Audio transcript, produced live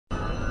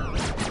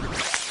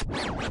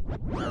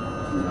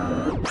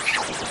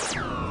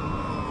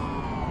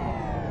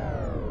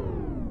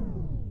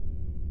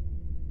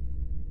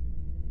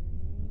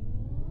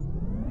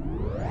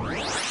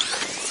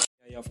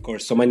Of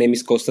course. So my name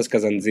is Kostas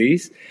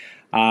Kazantzis.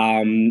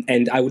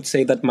 And I would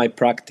say that my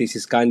practice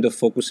is kind of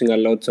focusing a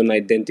lot on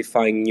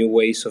identifying new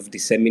ways of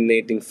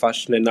disseminating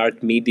fashion and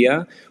art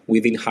media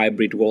within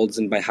hybrid worlds.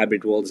 And by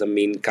hybrid worlds, I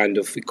mean kind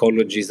of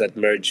ecologies that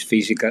merge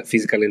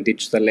physical and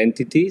digital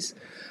entities.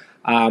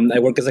 I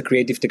work as a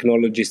creative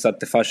technologist at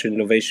the Fashion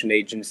Innovation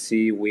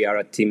Agency. We are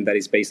a team that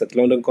is based at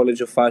London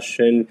College of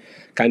Fashion,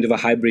 kind of a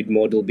hybrid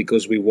model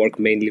because we work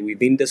mainly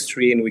with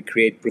industry and we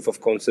create proof of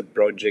concept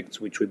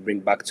projects which we bring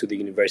back to the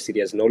university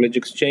as knowledge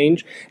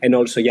exchange. And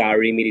also, our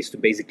remit is to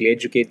basically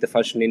educate the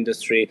fashion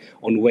industry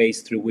on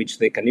ways through which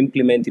they can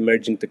implement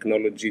emerging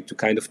technology to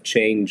kind of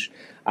change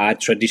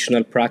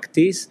traditional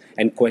practice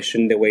and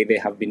question the way they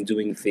have been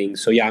doing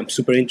things. So I'm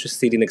super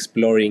interested in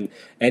exploring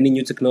any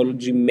new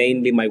technology.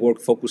 Mainly my work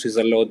focuses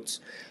a lot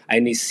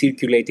and is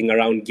circulating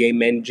around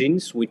game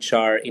engines, which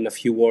are, in a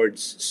few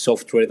words,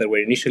 software that were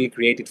initially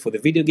created for the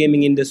video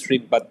gaming industry,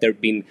 but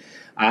they've been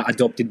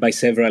adopted by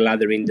several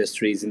other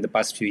industries in the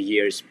past few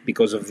years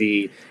because of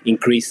the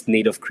increased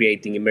need of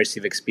creating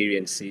immersive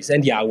experiences.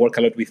 And I work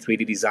a lot with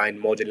 3D design,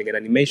 modeling, and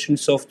animation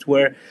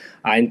software,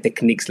 and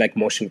techniques like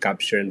motion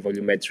capture and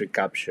volumetric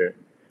capture.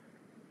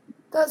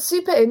 That's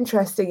super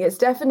interesting. It's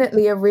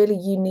definitely a really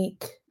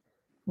unique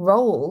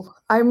role.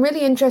 I'm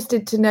really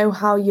interested to know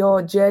how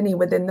your journey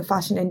within the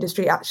fashion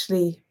industry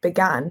actually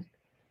began.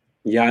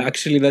 Yeah,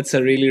 actually, that's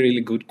a really,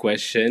 really good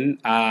question.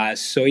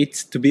 So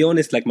it's, to be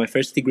honest, like my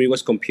first degree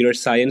was computer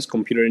science,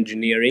 computer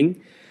engineering.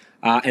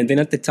 And then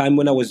at the time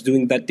when I was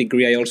doing that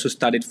degree, I also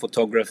studied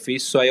photography.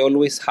 So I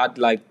always had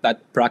like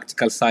that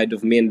practical side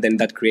of me and then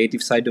that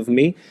creative side of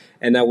me.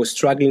 And I was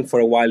struggling for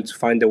a while to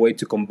find a way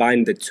to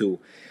combine the two.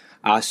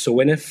 So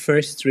when I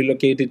first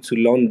relocated to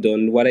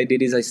London, what I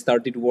did is I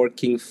started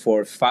working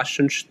for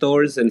fashion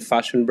stores and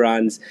fashion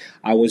brands.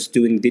 I was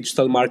doing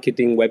digital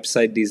marketing,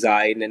 website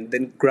design, and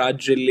then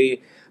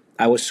gradually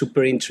I was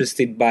super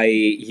interested by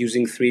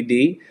using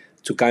 3D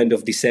to kind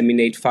of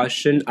disseminate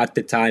fashion at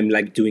the time,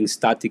 like doing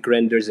static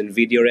renders and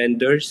video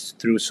renders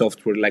through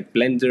software like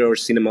Blender or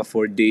Cinema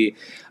 4D.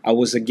 I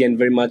was again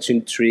very much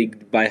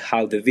intrigued by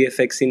how the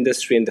VFX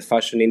industry and the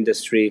fashion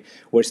industry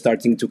were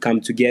starting to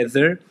come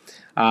together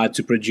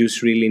to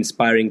produce really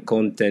inspiring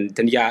content.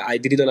 And I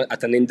did it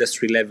at an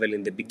industry level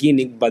in the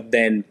beginning, but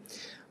then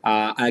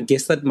I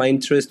guess that my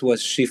interest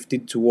was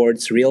shifted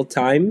towards real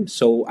time.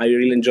 So I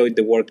really enjoyed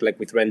the work like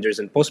with renders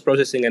and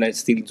post-processing, and I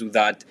still do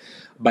that.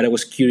 But I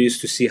was curious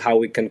to see how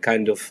we can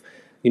kind of,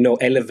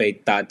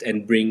 elevate that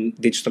and bring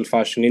digital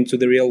fashion into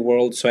the real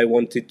world. So I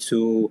wanted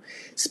to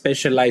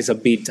specialize a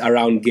bit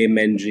around game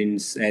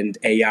engines and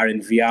AR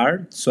and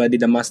VR. So I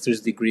did a master's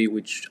degree,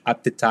 which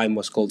at the time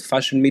was called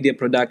Fashion Media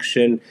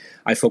Production.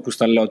 I focused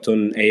a lot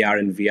on AR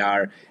and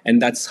VR. And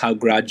that's how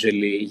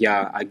gradually,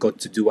 I got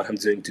to do what I'm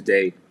doing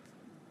today.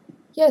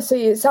 Yeah, so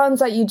it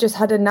sounds like you just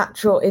had a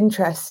natural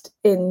interest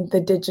in the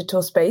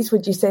digital space.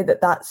 Would you say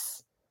that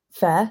that's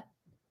fair?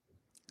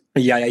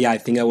 Yeah. I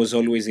think I was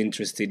always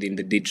interested in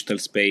the digital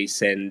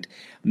space and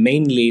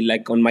mainly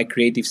like on my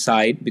creative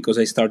side, because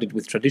I started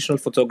with traditional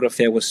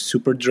photography, I was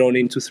super drawn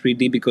into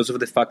 3D because of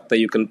the fact that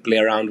you can play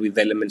around with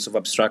elements of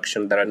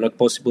abstraction that are not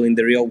possible in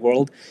the real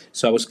world.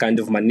 So I was kind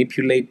of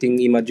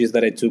manipulating images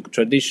that I took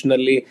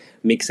traditionally,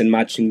 mix and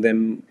matching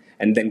them,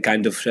 and then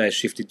kind of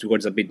shifted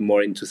towards a bit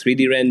more into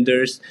 3D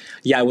renders.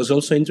 I was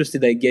also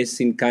interested, I guess,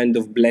 in kind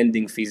of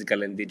blending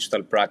physical and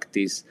digital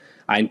practice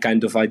and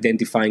kind of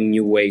identifying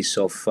new ways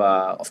of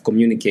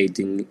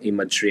communicating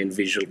imagery and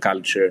visual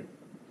culture.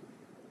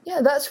 Yeah,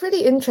 that's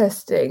really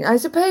interesting. I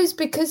suppose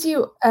because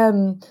you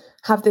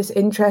have this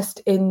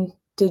interest in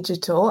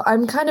digital,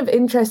 I'm kind of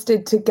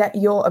interested to get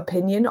your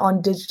opinion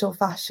on digital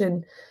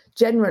fashion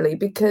generally,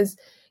 because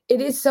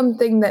it is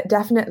something that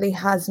definitely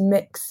has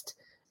mixed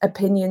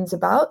opinions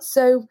about.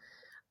 So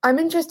I'm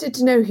interested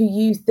to know who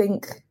you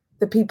think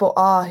the people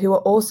are who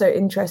are also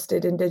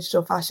interested in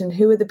digital fashion.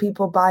 Who are the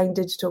people buying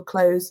digital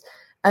clothes?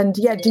 And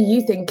do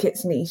you think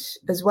it's niche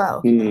as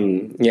well?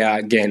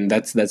 Again,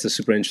 that's a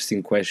super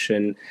interesting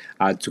question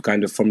to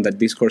kind of form that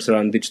discourse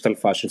around digital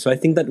fashion. So I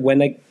think that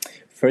when I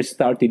first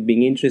started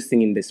being interested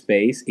in the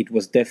space, it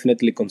was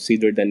definitely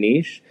considered a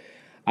niche.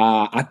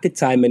 At the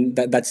time, and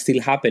that's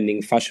still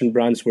happening, fashion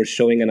brands were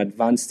showing an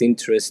advanced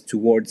interest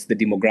towards the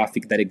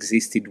demographic that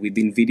existed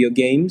within video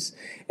games.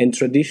 And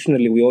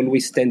traditionally, we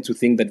always tend to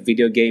think that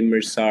video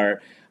gamers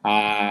are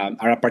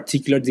a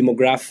particular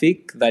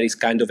demographic that is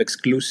kind of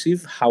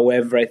exclusive.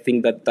 However, I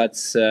think that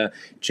that's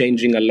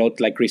changing a lot.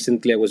 Like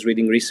recently, I was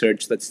reading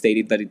research that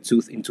stated that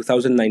in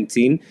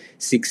 2019,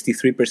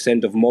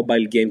 63% of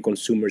mobile game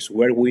consumers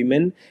were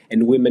women,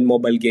 and women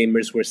mobile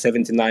gamers were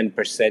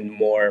 79%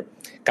 more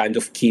kind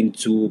of keen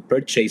to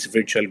purchase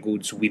virtual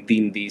goods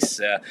within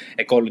these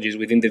ecologies,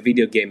 within the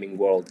video gaming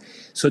world.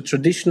 So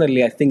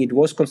traditionally, I think it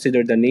was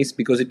considered a niche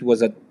because it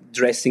was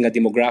addressing a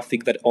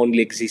demographic that only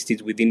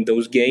existed within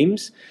those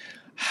games.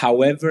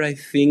 However, I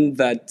think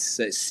that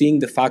seeing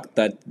the fact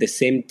that the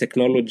same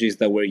technologies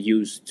that were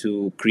used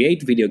to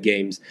create video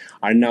games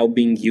are now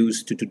being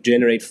used to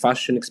generate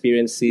fashion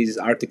experiences,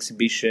 art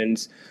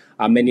exhibitions,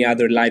 many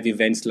other live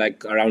events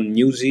like around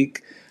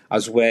music,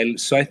 as well.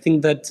 So I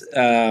think that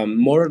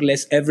more or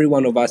less every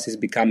one of us is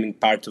becoming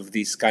part of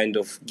these kind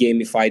of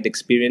gamified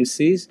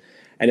experiences.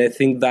 And I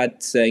think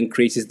that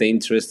increases the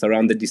interest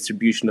around the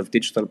distribution of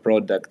digital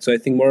products. So I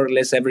think more or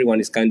less everyone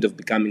is kind of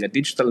becoming a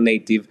digital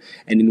native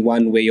and in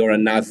one way or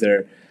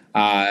another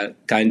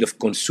kind of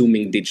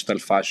consuming digital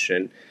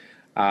fashion.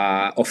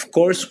 Of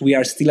course, we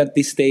are still at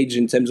this stage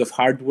in terms of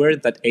hardware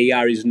that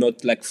AR is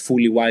not like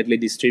fully widely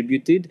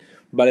distributed.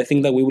 But I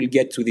think that we will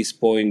get to this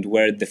point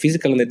where the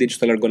physical and the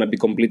digital are going to be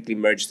completely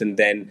merged, and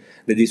then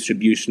the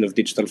distribution of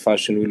digital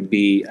fashion will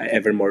be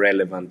ever more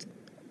relevant.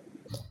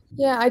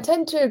 Yeah, I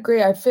tend to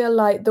agree. I feel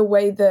like the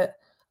way that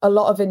a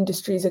lot of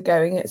industries are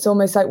going, it's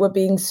almost like we're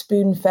being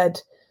spoon-fed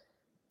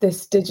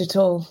this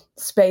digital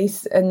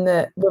space and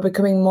that we're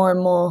becoming more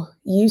and more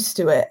used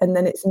to it. And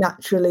then it's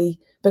naturally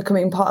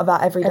becoming part of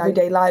our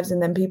everyday lives.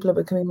 And then people are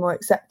becoming more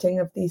accepting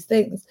of these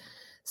things.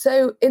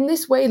 So in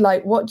this way,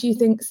 like, what do you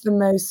think is the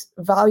most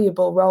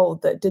valuable role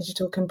that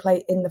digital can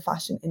play in the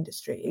fashion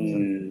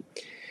industry?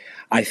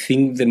 I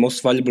think the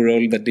most valuable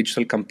role that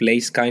digital can play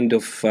is kind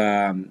of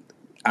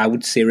I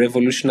would say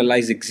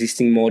revolutionize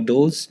existing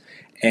models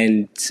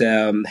and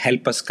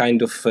help us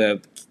kind of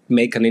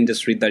make an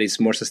industry that is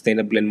more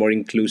sustainable and more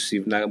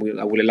inclusive. Now, I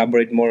will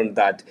elaborate more on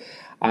that.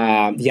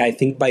 I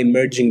think by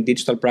merging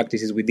digital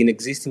practices within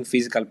existing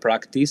physical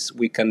practice,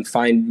 we can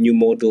find new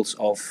models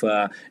of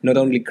not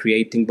only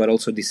creating but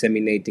also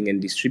disseminating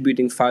and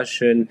distributing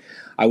fashion.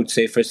 I would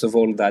say, first of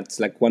all, that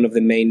like one of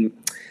the main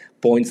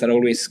points that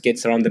always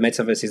gets around the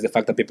metaverse is the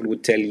fact that people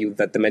would tell you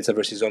that the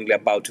metaverse is only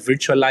about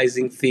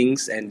virtualizing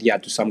things. And yeah,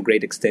 to some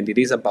great extent, it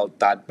is about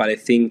that. But I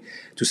think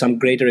to some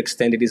greater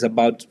extent, it is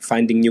about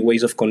finding new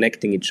ways of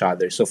connecting each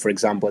other. So, for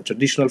example, a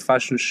traditional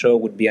fashion show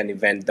would be an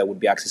event that would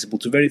be accessible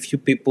to very few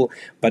people,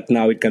 but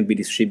now it can be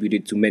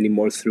distributed to many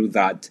more through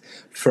that.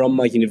 From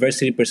a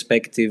university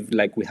perspective,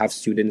 like we have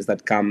students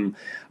that come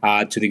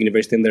to the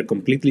university and they're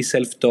completely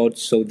self-taught.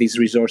 So these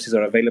resources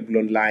are available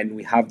online.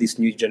 We have this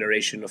new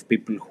generation of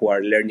people who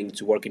are learning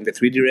to work in the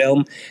 3D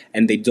realm,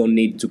 and they don't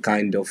need to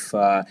kind of,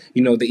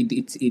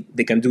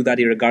 they can do that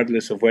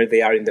regardless of where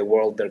they are in the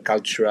world, their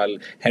cultural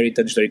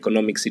heritage, their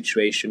economic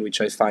situation,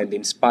 which I find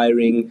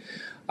inspiring.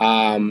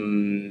 Also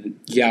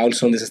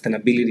on the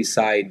sustainability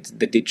side,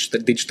 the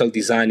digital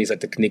design is a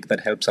technique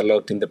that helps a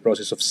lot in the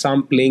process of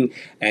sampling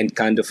and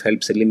kind of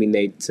helps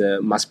eliminate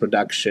mass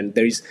production.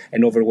 There is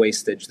an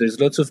overwastage. There's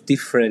lots of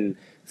different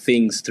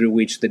things through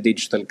which the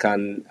digital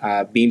can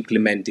be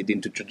implemented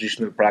into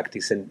traditional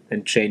practice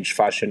and change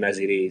fashion as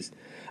it is.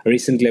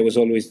 Recently, I was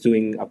always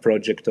doing a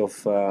project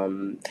of,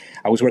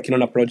 I was working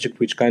on a project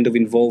which kind of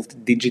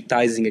involved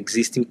digitizing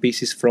existing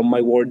pieces from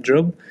my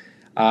wardrobe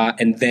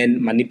and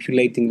then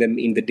manipulating them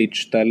in the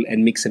digital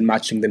and mix and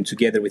matching them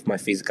together with my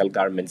physical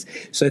garments.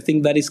 So I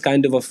think that is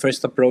kind of a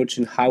first approach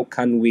in how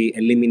can we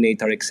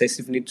eliminate our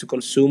excessive need to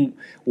consume.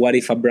 What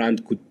if a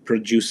brand could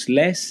produce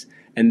less?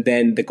 And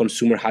then the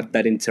consumer had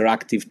that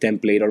interactive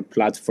template or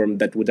platform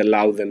that would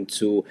allow them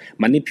to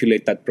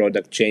manipulate that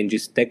product,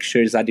 changes,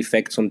 textures, add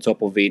effects on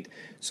top of it.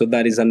 So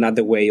that is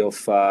another way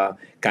of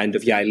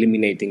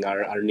eliminating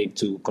our need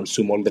to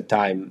consume all the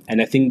time.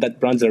 And I think that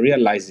brands are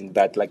realizing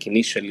that, like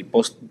initially,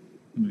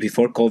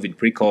 before COVID,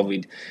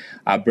 pre-COVID,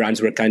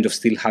 brands were kind of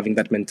still having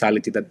that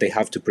mentality that they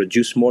have to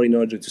produce more in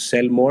order to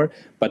sell more.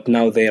 But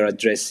now they are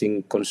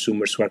addressing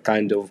consumers who are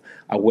kind of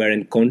aware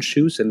and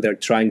conscious, and they're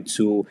trying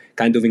to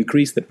kind of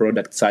increase the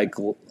product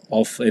cycle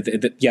of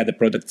the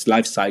product's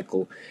life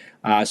cycle.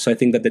 So I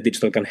think that the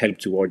digital can help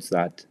towards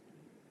that.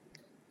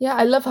 Yeah,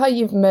 I love how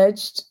you've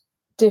merged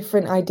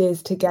different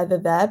ideas together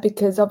there,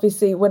 because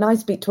obviously when I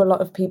speak to a lot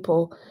of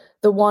people,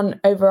 the one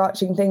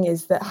overarching thing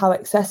is that how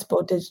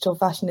accessible digital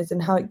fashion is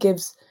and how it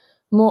gives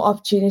more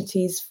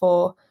opportunities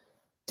for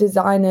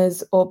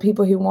designers or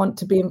people who want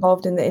to be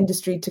involved in the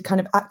industry to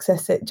kind of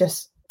access it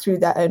just through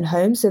their own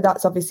home. So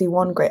that's obviously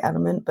one great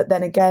element. But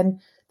then again,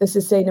 the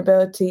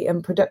sustainability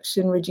and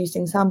production,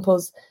 reducing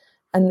samples.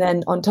 And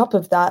then on top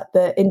of that,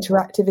 the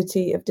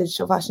interactivity of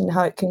digital fashion,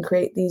 how it can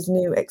create these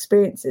new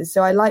experiences.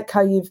 So I like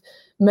how you've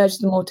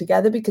merged them all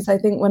together, because I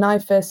think when I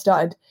first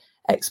started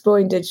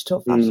exploring digital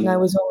fashion, I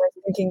was always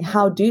thinking,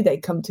 how do they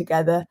come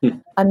together?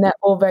 And they're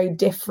all very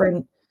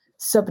different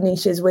sub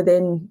niches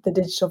within the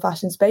digital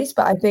fashion space.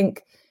 But I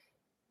think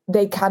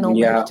they can all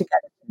merge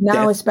together. Now,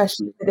 definitely.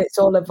 Especially that it's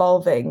all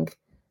evolving,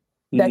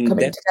 they're coming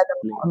together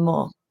more and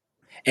more.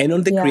 And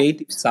on the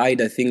creative side,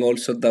 I think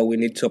also that we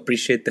need to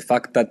appreciate the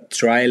fact that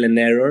trial and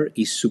error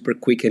is super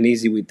quick and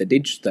easy with the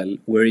digital,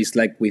 whereas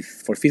like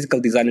for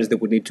physical designers, they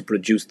would need to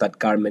produce that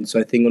garment. So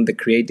I think on the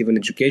creative and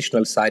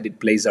educational side,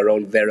 it plays a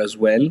role there as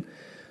well,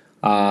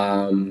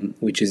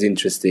 which is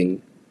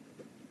interesting.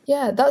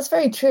 Yeah, that's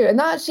very true. And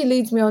that actually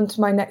leads me on to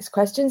my next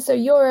question. So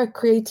you're a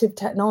creative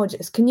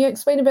technologist. Can you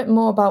explain a bit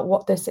more about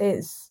what this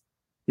is?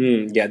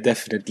 Yeah,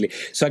 definitely.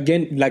 So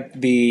again,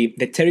 like the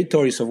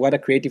territories of what a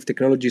creative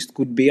technologist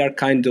could be are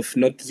kind of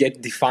not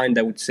yet defined,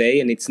 I would say,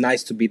 and it's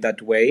nice to be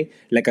that way.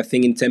 Like I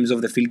think in terms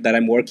of the field that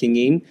I'm working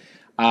in,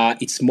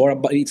 it's more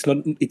about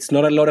it's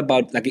not a lot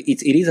about like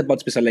it is about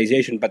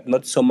specialization, but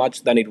not so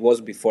much than it was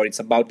before. It's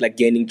about like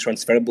gaining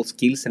transferable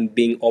skills and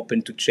being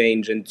open to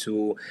change and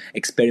to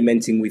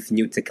experimenting with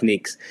new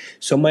techniques.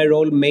 So my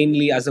role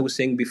mainly, as I was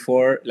saying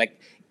before, like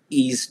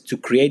is to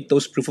create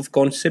those proof of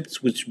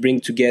concepts which bring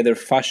together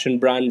fashion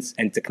brands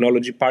and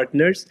technology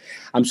partners.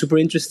 I'm super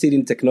interested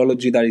in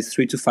technology that is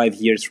 3 to 5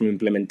 years from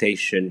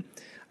implementation.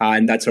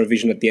 And that's our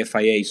vision at the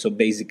FIA. So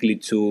basically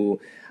to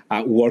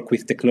work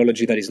with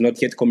technology that is not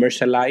yet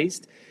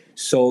commercialized.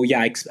 So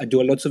yeah, I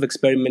do a lots of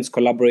experiments,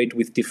 collaborate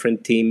with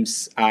different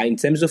teams. In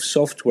terms of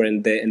software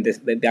and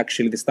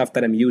actually the stuff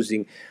that I'm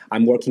using,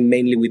 I'm working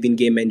mainly within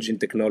game engine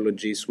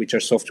technologies, which are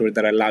software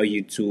that allow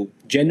you to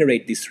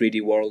generate these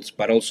 3D worlds,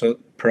 but also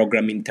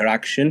program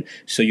interaction,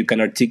 so you can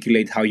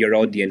articulate how you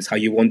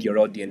want your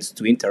audience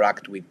to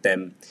interact with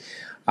them.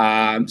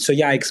 So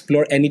yeah, I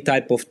explore any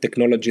type of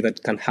technology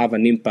that can have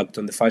an impact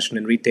on the fashion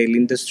and retail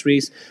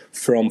industries,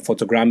 from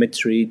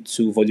photogrammetry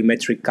to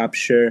volumetric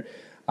capture,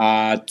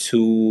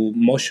 to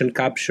motion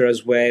capture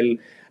as well,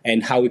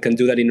 and how we can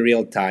do that in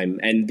real time.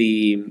 And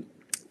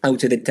I would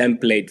say the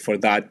template for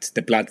that,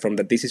 the platform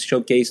that this is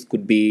showcased,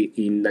 could be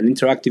in an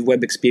interactive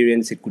web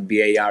experience, it could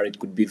be AR, it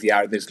could be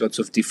VR. There's lots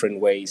of different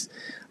ways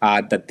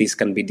that this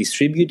can be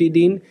distributed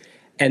in.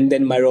 And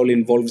then my role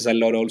involves a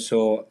lot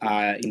also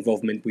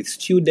involvement with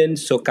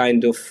students. So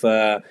kind of,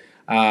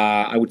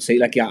 I would say,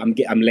 like, yeah,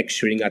 I'm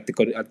lecturing at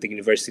the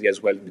university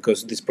as well,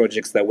 because these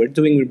projects that we're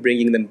doing, we're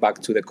bringing them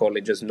back to the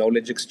college as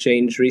knowledge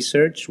exchange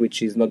research,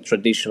 which is not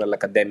traditional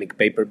academic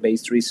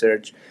paper-based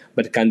research,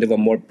 but kind of a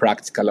more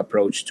practical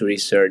approach to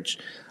research,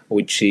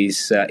 which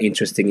is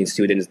interesting in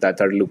students that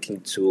are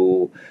looking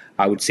to,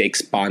 I would say,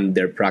 expand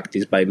their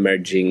practice by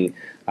merging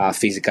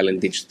physical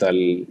and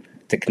digital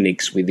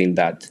techniques within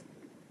that.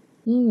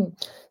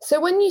 So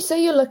when you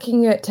say you're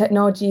looking at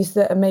technologies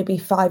that are maybe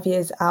 5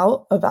 years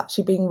out of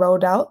actually being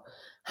rolled out,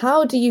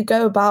 how do you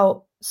go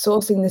about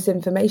sourcing this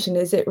information?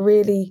 Is it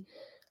really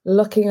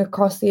looking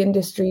across the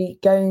industry,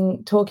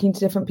 talking to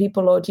different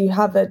people, or do you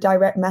have a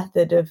direct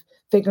method of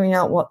figuring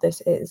out what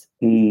this is?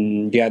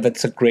 Yeah,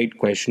 that's a great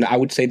question. I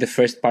would say the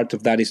first part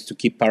of that is to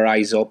keep our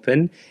eyes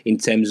open in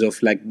terms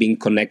of like being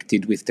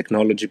connected with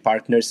technology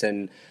partners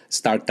and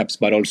startups,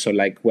 but also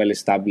like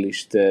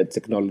well-established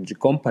technology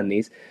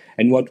companies.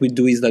 And what we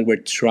do is that we're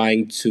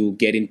trying to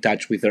get in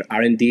touch with our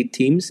R&D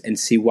teams and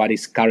see what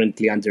is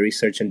currently under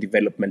research and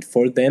development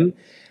for them.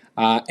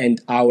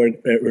 And our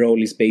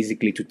role is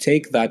basically to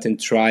take that and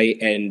try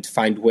and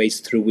find ways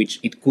through which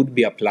it could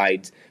be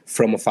applied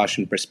from a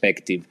fashion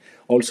perspective.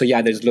 Also,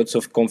 yeah, there's lots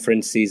of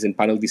conferences and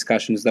panel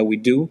discussions that we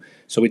do.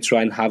 So we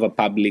try and have a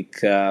public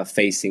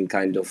facing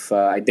kind of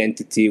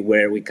identity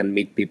where we can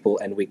meet people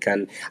and we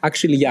can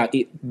actually,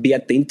 be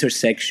at the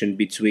intersection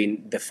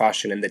between the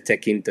fashion and the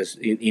tech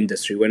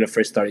industry. When I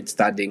first started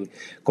studying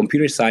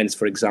computer science,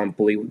 for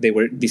example,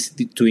 these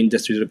two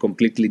industries were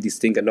completely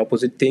distinct and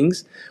opposite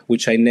things,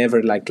 which I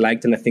never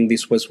liked. And I think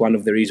this was one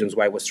of the reasons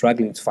why I was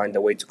struggling to find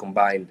a way to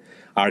combine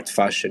art,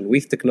 fashion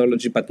with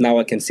technology. But now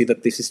I can see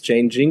that this is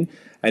changing,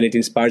 and it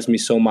inspires me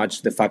so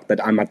much, the fact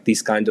that I'm at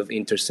this kind of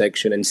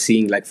intersection and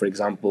seeing, like, for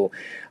example,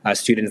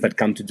 students that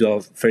come to do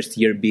a first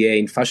year BA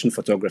in fashion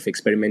photography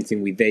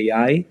experimenting with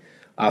AI.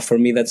 For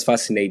me, that's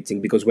fascinating,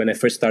 because when I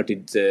first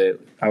started,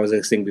 I was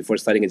saying before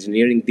studying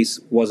engineering, this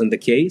wasn't the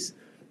case.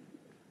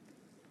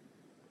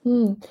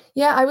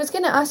 Yeah, I was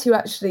going to ask you,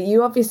 actually,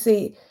 you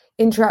obviously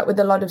interact with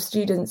a lot of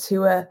students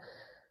who are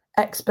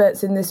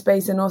experts in this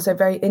space and also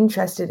very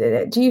interested in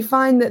it. Do you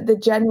find that the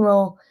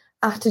general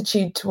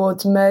attitude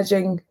towards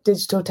merging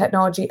digital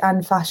technology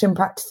and fashion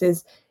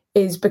practices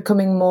is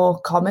becoming more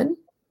common?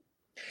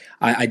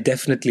 I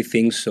definitely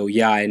think so,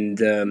 yeah.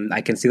 And I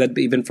can see that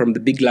even from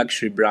the big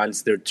luxury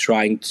brands, they're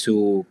trying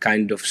to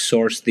kind of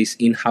source these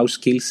in-house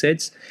skill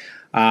sets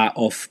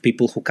of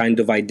people who kind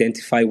of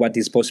identify what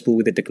is possible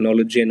with the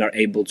technology and are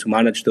able to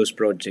manage those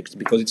projects.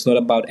 Because it's not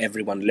about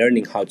everyone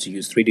learning how to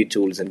use 3D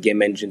tools and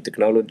game engine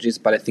technologies,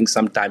 but I think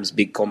sometimes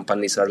big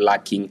companies are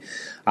lacking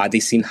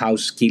these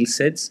in-house skill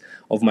sets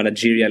of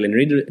managerial and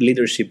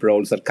leadership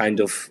roles that kind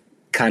of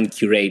can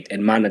curate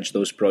and manage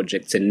those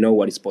projects and know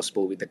what is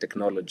possible with the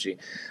technology.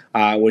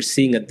 We're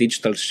seeing a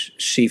digital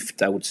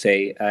shift, I would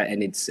say,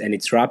 and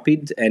it's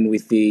rapid. And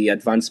with the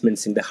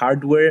advancements in the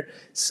hardware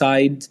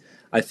side,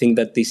 I think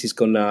that this is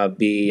going to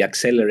be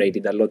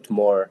accelerated a lot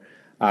more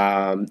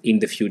in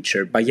the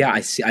future. But yeah,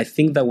 I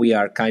think that we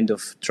are kind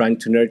of trying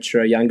to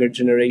nurture a younger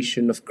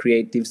generation of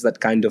creatives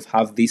that kind of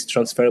have these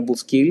transferable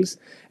skills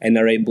and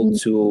are able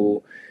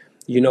to,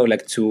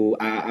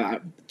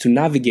 to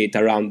navigate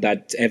around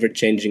that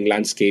ever-changing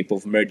landscape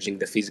of merging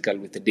the physical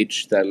with the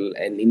digital.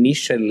 And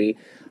initially,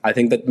 I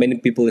think that many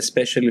people,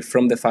 especially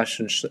from the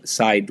fashion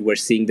side, were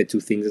seeing the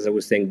two things, as I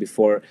was saying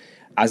before,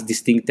 as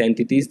distinct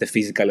entities, the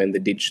physical and the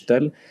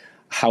digital.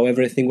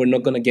 However, I think we're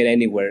not going to get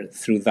anywhere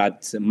through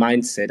that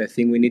mindset. I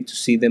think we need to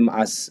see them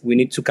we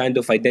need to kind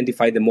of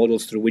identify the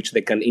models through which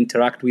they can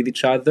interact with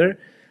each other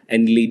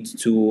and lead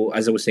to,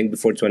 as I was saying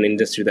before, to an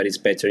industry that is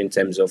better in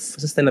terms of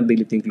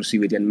sustainability,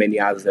 inclusivity, and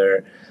many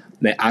other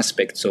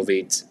aspects of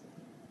it.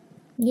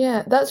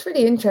 Yeah, that's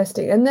really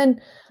interesting. And then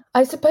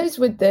I suppose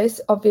with this,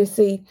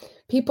 obviously,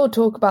 people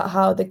talk about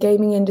how the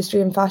gaming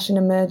industry and fashion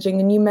are merging.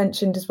 And you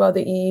mentioned as well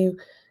that you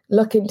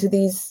look into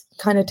these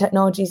kind of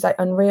technologies like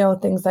Unreal,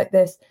 things like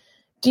this.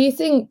 Do you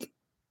think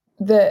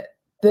that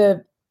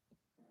the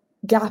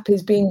gap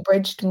is being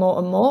bridged more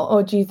and more,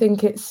 or do you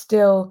think it's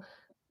still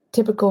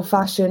typical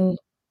fashion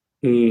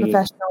Mm.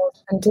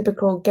 professionals and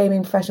typical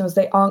gaming professionals,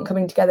 they aren't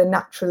coming together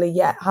naturally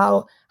yet?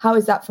 How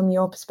is that from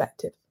your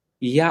perspective?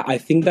 Yeah, I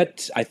think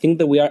that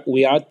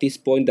we are at this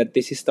point that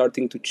this is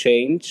starting to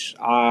change.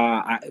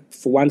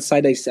 For one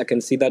side, I can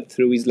see that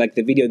through is like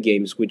the video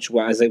games, which,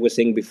 as I was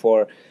saying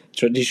before,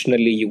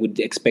 traditionally you would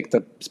expect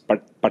a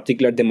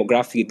particular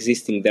demographic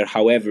existing there.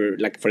 However,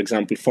 like for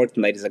example,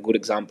 Fortnite is a good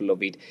example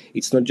of it.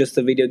 It's not just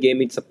a video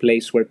game; it's a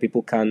place where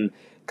people can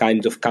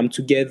kind of come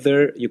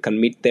together. You can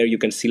meet there. You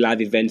can see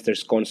live events.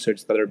 There's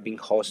concerts that are being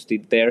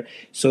hosted there.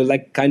 So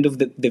like kind of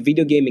the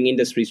video gaming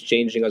industry is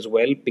changing as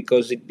well,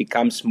 because it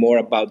becomes more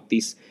about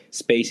these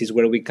spaces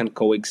where we can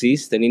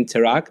coexist and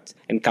interact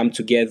and come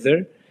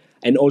together.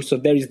 And also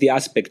there is the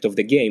aspect of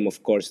the game,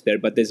 of course, there,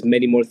 but there's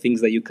many more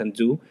things that you can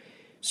do.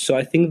 So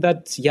I think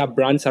that, yeah,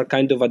 brands are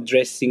kind of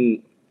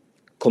addressing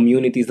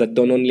communities that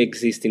don't only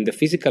exist in the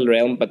physical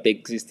realm, but they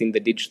exist in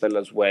the digital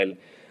as well.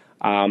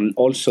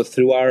 Also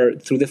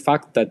through the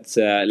fact that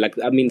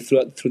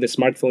through the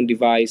smartphone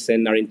device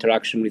and our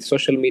interaction with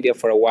social media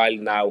for a while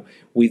now,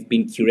 we've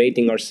been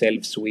curating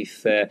ourselves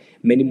with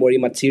many more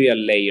immaterial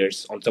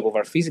layers on top of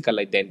our physical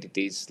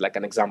identities. Like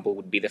an example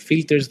would be the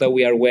filters that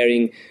we are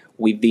wearing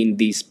within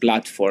these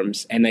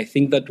platforms. And I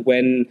think that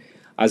when,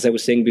 as I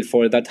was saying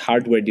before, that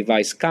hardware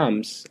device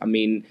comes, I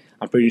mean,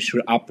 I'm pretty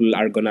sure Apple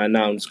are going to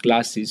announce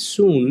glasses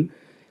soon.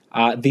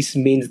 This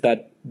means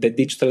that the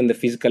digital and the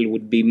physical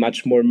would be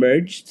much more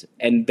merged,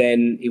 and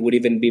then it would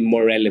even be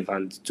more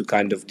relevant to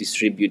kind of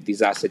distribute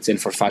these assets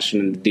and for fashion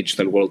and the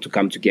digital world to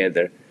come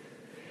together.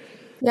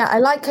 Yeah, I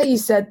like how you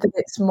said that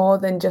it's more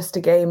than just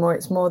a game or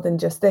it's more than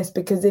just this,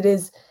 because it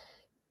is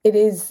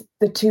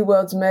the two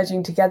worlds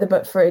merging together,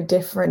 but for a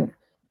different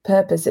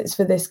purpose. It's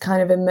for this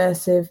kind of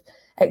immersive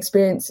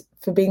experience,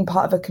 for being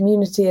part of a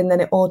community, and then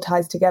it all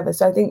ties together.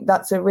 So I think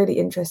that's a really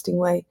interesting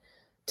way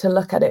to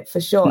look at it for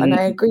sure. And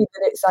I agree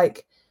that it's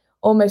like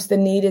almost the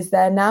need is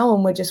there now,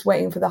 and we're just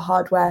waiting for the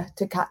hardware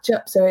to catch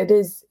up. So it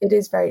is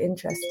very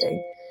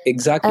interesting.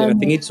 Exactly, and I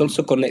think it's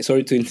also connect.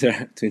 Sorry to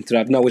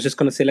interrupt. No, I was just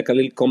going to say like a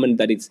little comment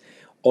that it's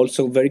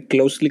also very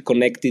closely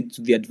connected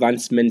to the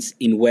advancements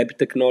in web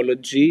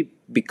technology,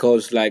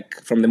 because like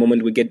from the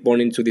moment we get born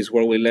into this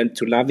world, we learn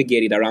to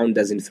navigate it around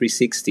us in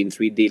 360, in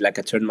 3D. Like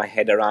I turn my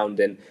head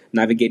around and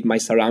navigate my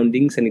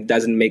surroundings, and it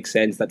doesn't make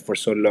sense that for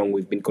so long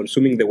we've been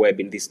consuming the web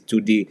in this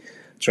 2D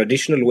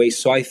traditional way.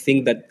 So I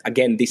think that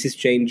again, this is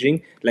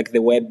changing. Like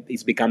the web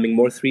is becoming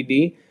more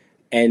 3D,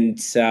 and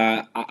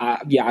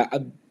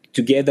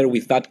together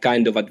with that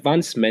kind of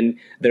advancement,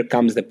 there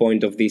comes the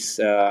point of these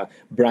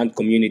brand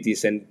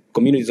communities and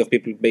communities of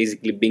people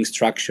basically being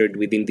structured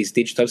within these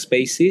digital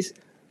spaces,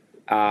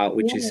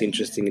 which is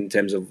interesting in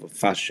terms of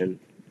fashion.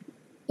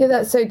 Yeah,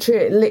 that's so true.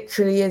 It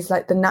literally is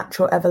like the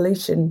natural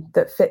evolution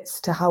that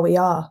fits to how we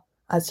are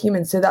as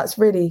humans. So that's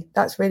really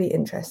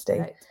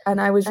interesting. Right. And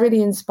I was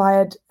really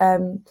inspired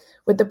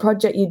with the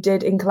project you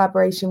did in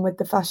collaboration with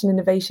the Fashion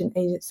Innovation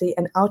Agency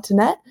and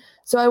Outernet.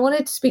 So I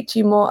wanted to speak to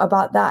you more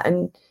about that,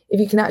 and if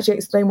you can actually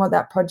explain what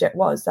that project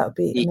was, that would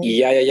be amazing.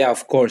 Yeah.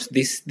 Of course,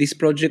 this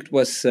project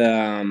was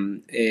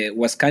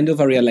kind of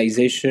a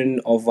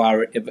realization of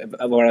our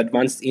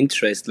advanced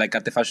interest. Like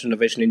at the Fashion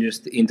Innovation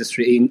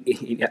industry,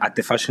 at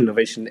the Fashion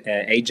Innovation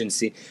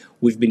Agency,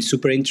 we've been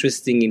super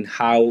interested in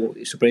how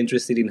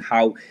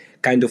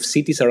kind of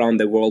cities around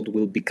the world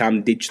will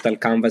become digital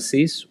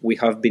canvases. We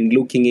have been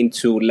looking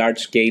into large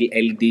scale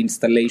LED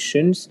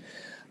installations.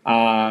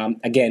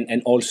 Again,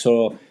 and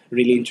also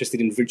really interested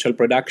in virtual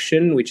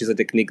production, which is a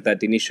technique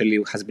that initially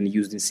has been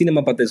used in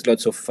cinema, but there's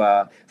lots of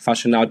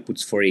fashion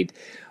outputs for it.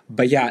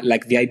 But yeah,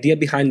 like the idea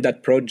behind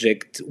that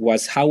project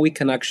was how we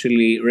can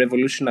actually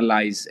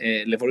revolutionize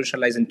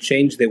and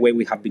change the way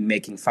we have been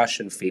making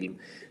fashion film.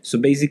 So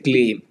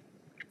basically,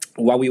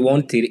 what we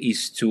wanted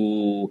is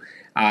to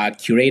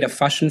curate a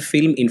fashion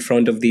film in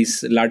front of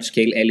these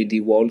large-scale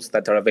LED walls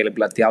that are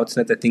available at the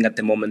Outernet. I think at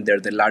the moment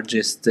they're the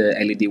largest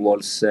LED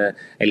walls,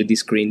 LED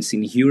screens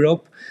in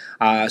Europe.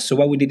 So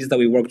what we did is that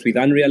we worked with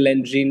Unreal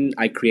Engine.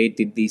 I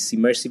created these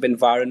immersive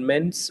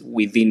environments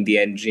within the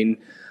engine.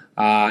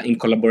 In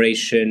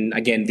collaboration,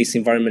 again, these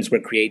environments were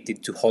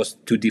created to host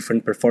two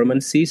different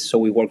performances. So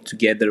we worked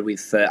together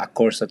with a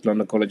course at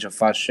London College of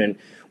Fashion,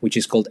 which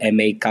is called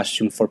MA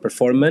Costume for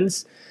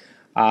Performance.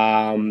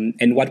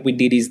 And what we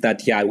did is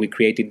that, we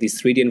created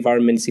these 3D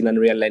environments in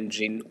Unreal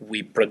Engine.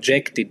 We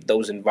projected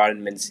those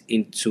environments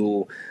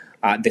into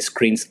the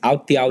screens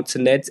out the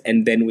Outernet,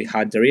 and then we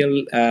had the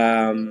real,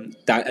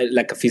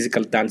 like a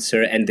physical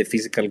dancer and the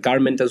physical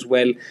garment as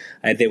well.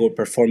 They were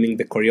performing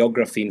the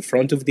choreography in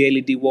front of the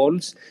LED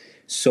walls.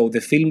 So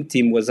the film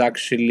team was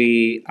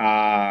actually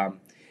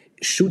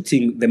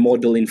shooting the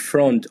model in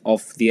front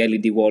of the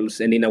LED walls,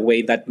 and in a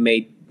way that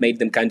made made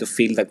them kind of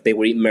feel that they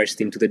were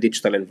immersed into the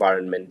digital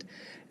environment.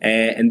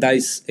 And that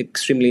is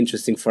extremely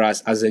interesting for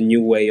us as a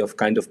new way of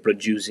kind of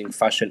producing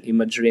fashion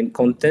imagery and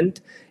content,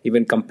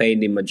 even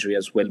campaign imagery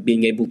as well,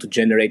 being able to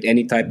generate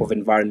any type of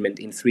environment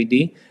in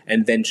 3D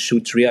and then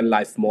shoot real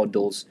life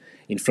models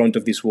in front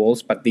of these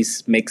walls, but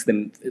this makes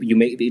them,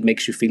 it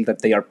makes you feel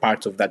that they are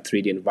part of that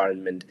 3D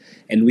environment.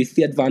 And with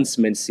the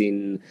advancements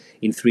in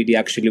 3D,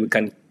 actually, we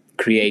can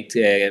create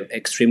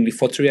extremely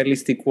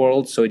photorealistic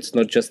worlds. So it's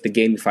not just the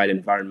gamified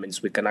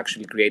environments. We can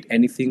actually create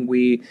anything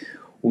we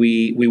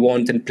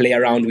want and play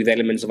around with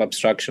elements of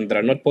abstraction that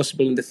are not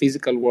possible in the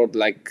physical world,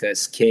 like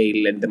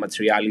scale and the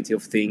materiality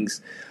of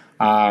things,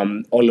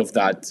 all of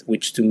that,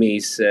 which to me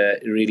is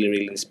really,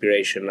 really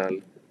inspirational.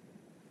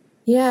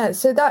 Yeah,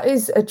 so that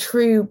is a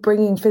true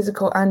bringing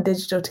physical and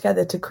digital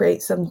together to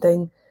create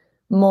something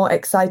more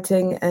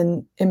exciting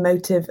and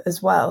emotive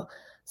as well.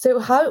 So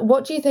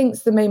what do you think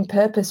is the main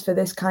purpose for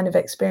this kind of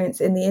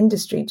experience in the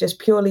industry? Just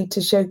purely to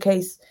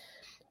showcase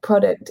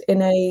product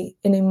in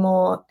a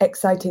more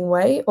exciting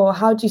way, or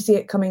how do you see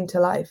it coming to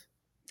life?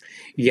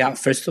 Yeah,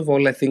 first of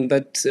all, I think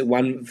that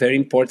one very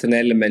important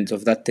element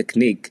of that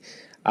technique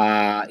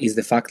is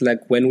the fact, like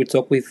when we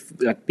talk with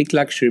like big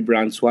luxury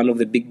brands, one of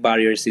the big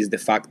barriers is the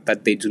fact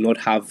that they do not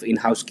have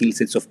in-house skill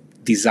sets of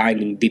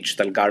designing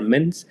digital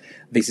garments.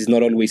 This is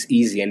not always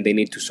easy, and they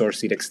need to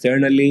source it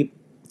externally,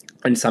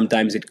 and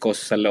sometimes it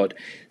costs a lot.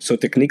 So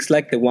techniques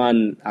like the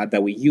one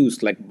that we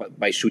use, like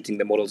by shooting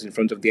the models in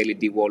front of the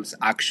LED walls,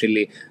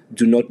 actually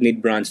do not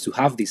need brands to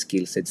have these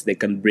skill sets. They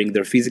can bring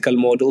their physical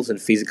models and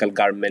physical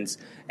garments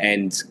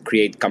and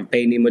create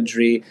campaign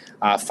imagery,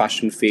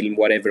 fashion film,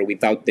 whatever,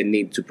 without the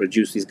need to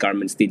produce these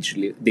garments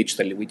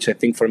digitally, which I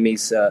think for me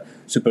is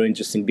super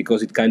interesting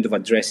because it kind of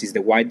addresses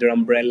the wider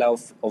umbrella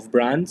of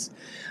brands.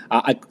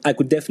 I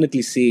could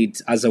definitely see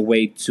it as a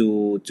way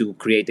to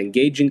create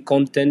engaging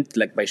content,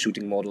 like by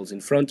shooting models in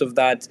front of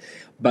that.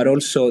 But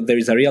also there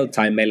is a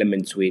real-time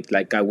element to it.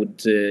 Like it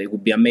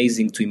would be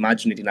amazing to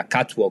imagine it in a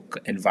catwalk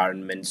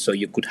environment. So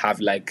you could have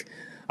like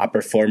a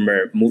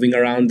performer moving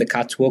around the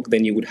catwalk,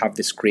 then you would have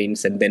the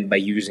screens, and then by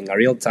using a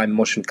real-time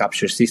motion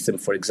capture system,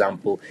 for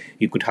example,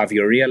 you could have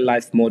your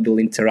real-life model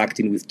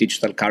interacting with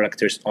digital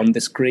characters on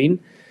the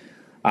screen.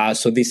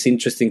 So these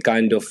interesting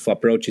kind of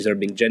approaches are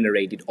being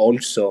generated.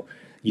 Also,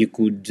 you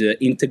could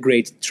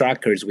integrate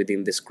trackers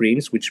within the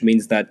screens, which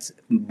means that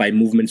by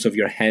movements of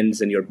your hands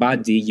and your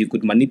body, you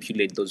could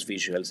manipulate those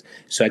visuals.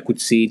 So I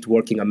could see it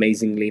working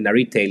amazingly in a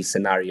retail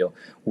scenario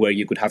where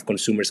you could have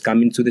consumers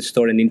come into the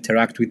store and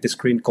interact with the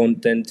screen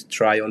content,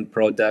 try on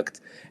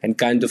product, and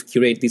kind of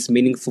curate these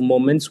meaningful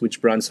moments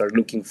which brands are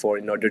looking for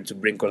in order to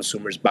bring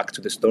consumers back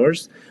to the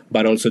stores,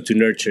 but also to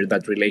nurture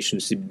that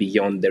relationship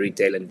beyond the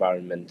retail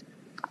environment.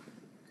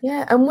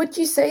 Yeah, and would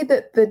you say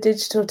that the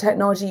digital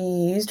technology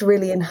you used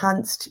really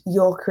enhanced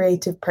your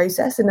creative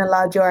process and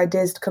allowed your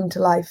ideas to come to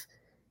life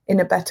in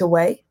a better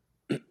way?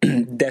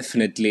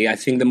 Definitely. I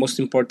think the most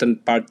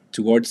important part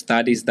towards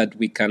that is that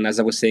we can, as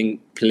I was saying,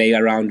 play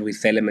around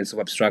with elements of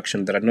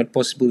abstraction that are not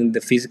possible in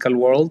the physical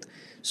world.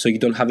 So you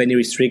don't have any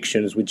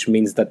restrictions, which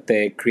means that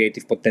the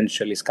creative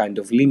potential is kind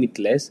of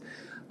limitless.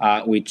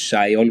 Which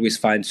I always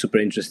find super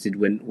interested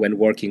when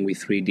working with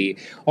 3D.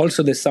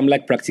 Also, there's some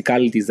like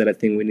practicalities that I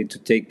think we need to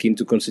take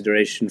into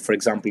consideration. For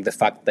example, the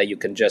fact that you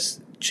can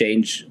just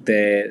change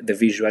the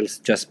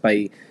visuals just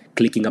by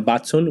clicking a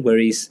button,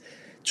 whereas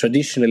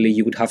traditionally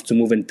you would have to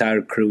move entire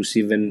crews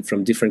even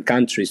from different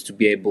countries to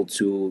be able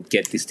to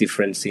get this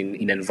difference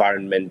in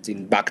environment,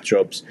 in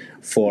backdrops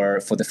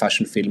for the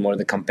fashion film or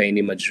the campaign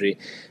imagery.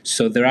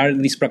 So there are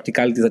these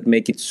practicalities that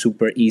make it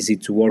super easy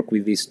to work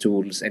with these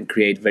tools and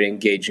create very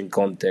engaging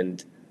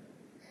content.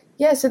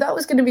 Yeah, so that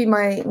was going to be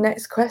my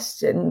next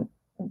question.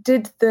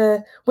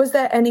 Was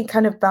there any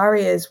kind of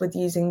barriers with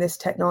using this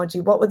technology?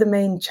 What were the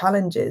main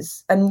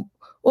challenges? And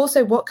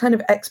also, what kind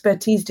of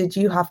expertise did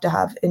you have to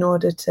have in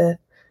order to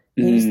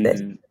use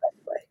this?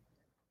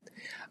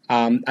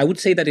 I would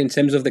say that in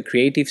terms of the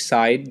creative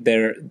side,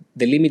 the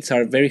limits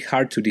are very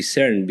hard to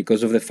discern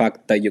because of the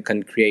fact that you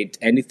can create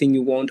anything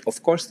you want.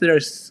 Of course,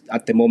 there's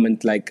at the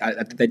moment, like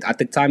at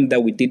the time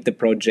that we did the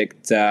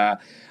project,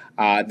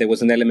 there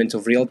was an element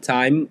of real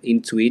time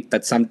into it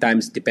that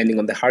sometimes, depending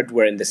on the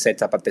hardware and the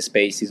setup at the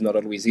space, is not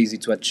always easy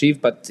to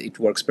achieve, but it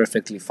works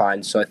perfectly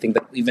fine. So I think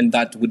that even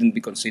that wouldn't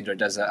be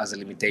considered as a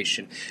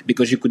limitation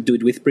because you could do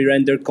it with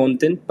pre-rendered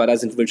content, but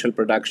as in virtual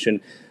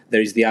production,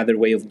 there is the other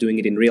way of doing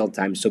it in real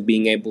time. So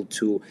being able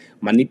to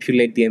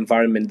manipulate the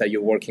environment that you're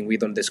working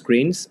with on the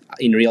screens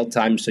in real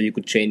time, so you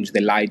could change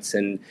the lights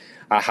and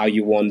how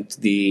you want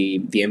the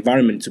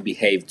environment to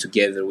behave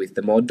together with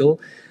the model.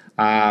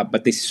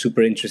 But this is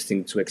super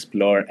interesting to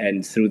explore,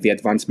 and through the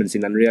advancements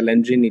in Unreal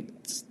Engine,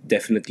 it's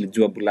definitely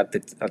doable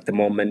at the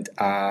moment.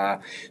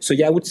 So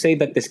yeah, I would say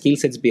that the skill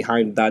sets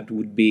behind that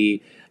would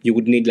be, you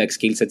would need like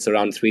skill sets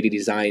around 3D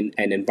design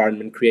and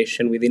environment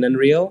creation within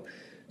Unreal.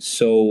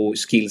 So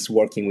skills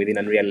working within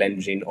Unreal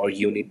Engine or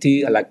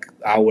Unity, like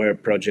our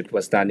project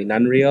was done in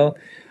Unreal.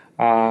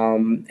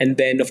 And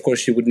then, of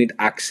course, you would need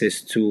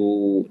access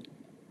to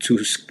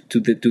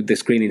the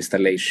screen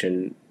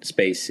installation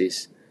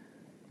spaces.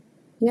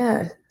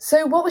 Yeah.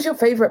 So what was your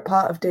favorite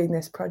part of doing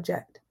this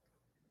project?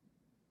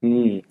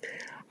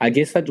 I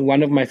guess that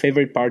one of my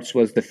favorite parts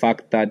was the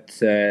fact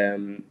that,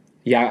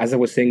 as I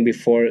was saying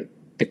before,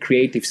 the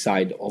creative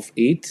side of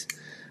it,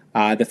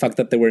 the fact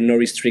that there were no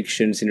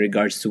restrictions in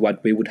regards to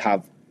what we would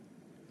have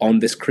on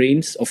the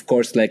screens. Of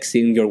course, like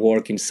seeing your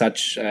work in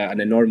such an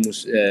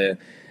enormous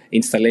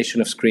installation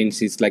of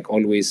screens is like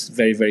always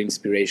very, very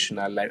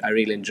inspirational. I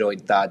really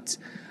enjoyed that.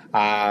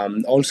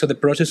 Also, the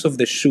process of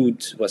the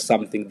shoot was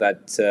something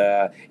that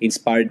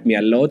inspired me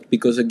a lot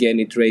because, again,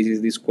 it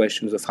raises these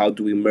questions of how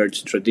do we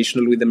merge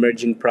traditional with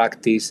emerging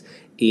practice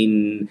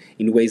in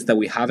ways that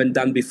we haven't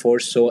done before.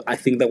 So I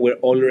think that we're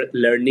all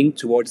learning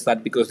towards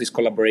that because these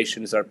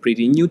collaborations are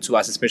pretty new to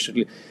us,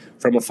 especially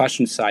from a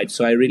fashion side.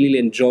 So I really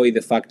enjoy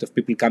the fact of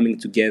people coming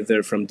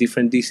together from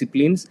different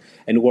disciplines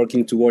and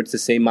working towards the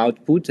same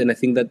output. And I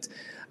think that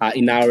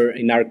in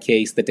our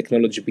case, the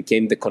technology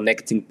became the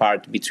connecting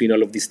part between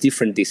all of these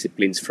different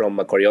disciplines, from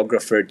a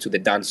choreographer to the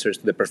dancers,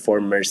 to the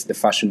performers, the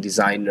fashion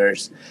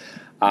designers,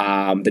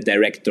 the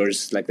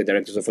directors, like the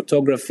directors of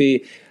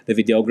photography, the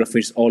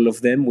videographers, all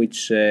of them,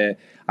 which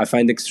I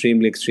find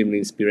extremely, extremely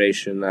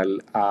inspirational.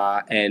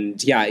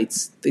 And yeah,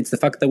 it's the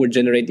fact that we're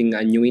generating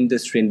a new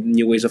industry and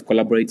new ways of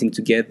collaborating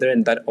together,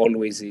 and that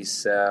always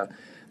is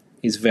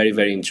very,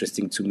 very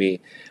interesting to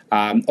me.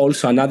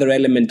 Also, another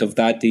element of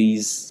that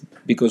is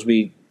because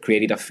we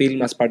created a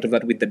film as part of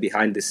that with the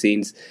behind the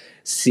scenes,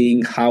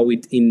 seeing how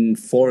it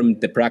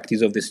informed the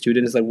practice of the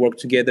students that work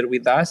together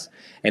with us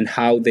and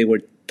how they were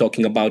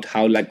talking about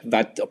how like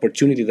that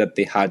opportunity that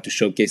they had to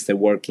showcase their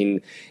work in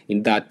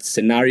that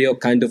scenario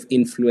kind of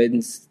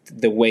influenced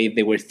the way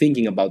they were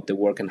thinking about the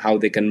work and how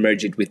they can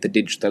merge it with the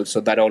digital.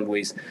 So that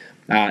always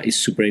is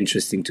super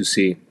interesting to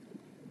see.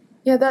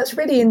 Yeah, that's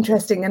really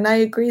interesting. And I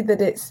agree that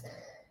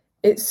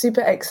it's super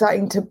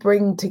exciting to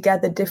bring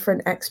together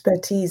different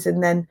expertise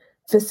and then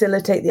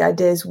facilitate the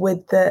ideas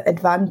with the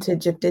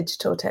advantage of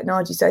digital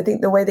technology. So I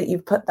think the way that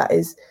you've put that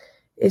is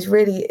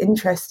really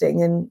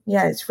interesting, and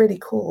yeah, it's really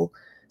cool.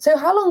 So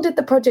how long did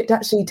the project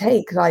actually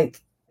take,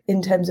 like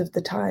in terms of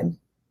the time?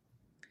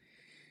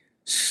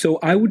 So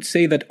I would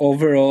say that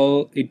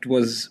overall it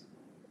was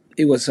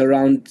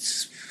around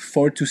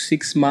 4 to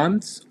 6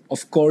 months.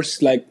 Of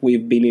course, like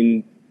we've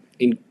been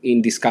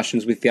in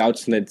discussions with the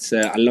outlets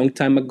a long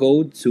time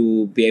ago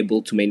to be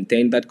able to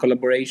maintain that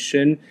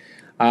collaboration.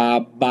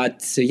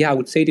 But I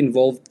would say it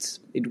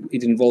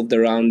involved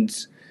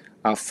around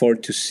 4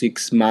 to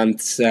 6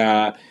 months,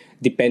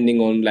 depending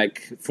on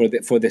like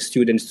for the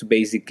students to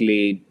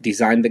basically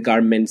design the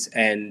garments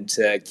and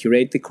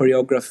curate the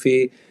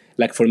choreography.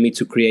 Like for me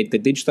to create the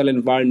digital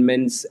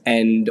environments,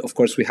 and of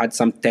course we had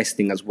some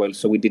testing as well.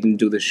 So we didn't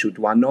do the shoot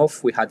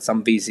one-off. We had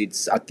some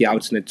visits at the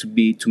outlet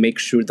to make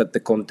sure that the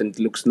content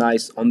looks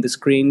nice on the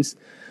screens.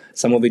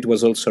 Some of it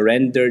was also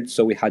rendered,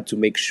 so we had to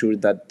make sure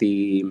that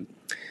the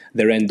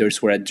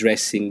renders were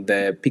addressing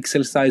the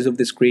pixel size of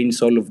the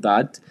screens, all of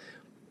that.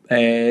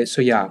 I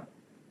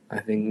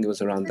think it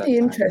was around that Really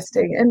time.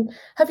 interesting. And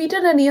have you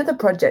done any other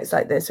projects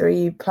like this, or are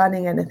you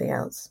planning anything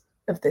else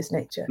of this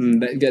nature?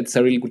 That's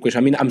a really good question.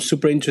 I mean, I'm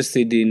super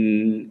interested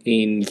in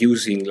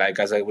using, like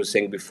as I was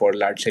saying before,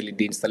 large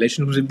LED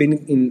installations. I've been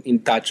in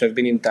touch,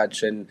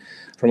 and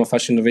from a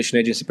fashion innovation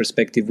agency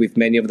perspective, with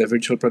many of the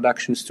virtual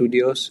production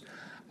studios.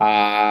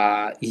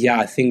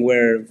 I think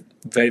we're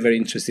very, very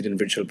interested in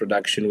virtual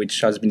production,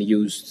 which has been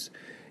used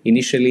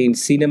initially in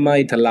cinema.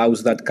 It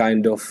allows that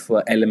kind of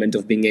element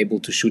of being able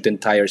to shoot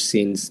entire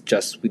scenes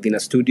just within a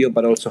studio,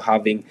 but also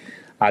having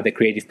the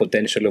creative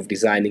potential of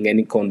designing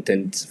any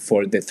content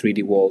for the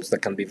 3D walls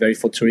that can be very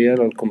photoreal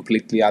or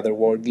completely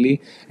otherworldly,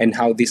 and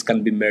how this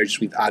can be merged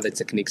with other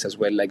techniques as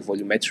well, like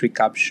volumetric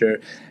capture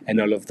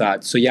and all of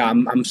that. So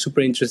I'm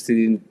super interested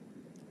in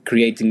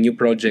creating new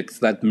projects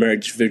that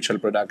merge virtual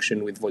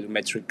production with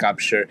volumetric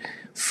capture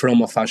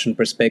from a fashion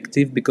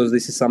perspective, because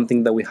this is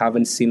something that we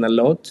haven't seen a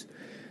lot.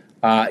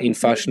 In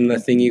fashion, I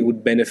think it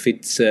would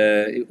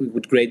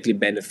greatly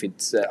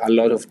benefit a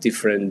lot of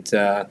different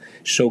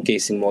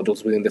showcasing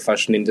models within the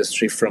fashion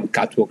industry, from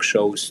catwalk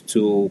shows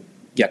to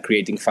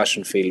creating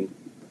fashion film.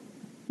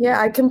 Yeah,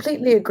 I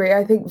completely agree.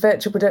 I think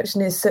virtual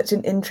production is such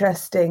an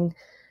interesting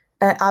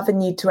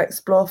avenue to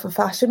explore for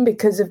fashion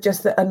because of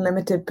just the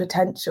unlimited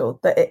potential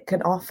that it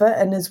can offer,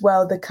 and as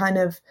well the kind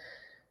of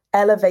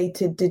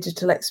elevated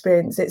digital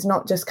experience. It's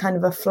not just kind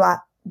of a flat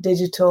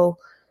digital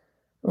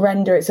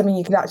render. It's something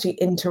you can actually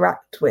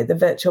interact with, a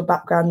virtual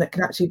background that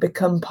can actually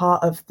become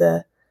part of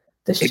the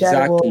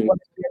show or what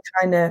you're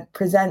trying to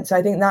present. So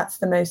I think that's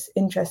the most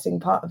interesting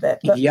part of it.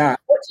 But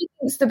what do you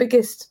think is the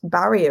biggest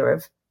barrier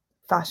of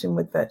fashion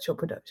with virtual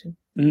production?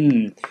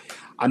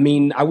 I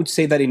mean, I would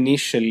say that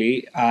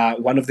initially,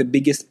 one of the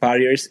biggest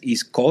barriers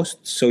is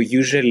cost. So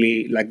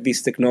usually, like,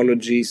 these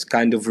technologies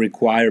kind of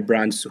require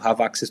brands to have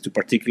access to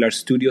particular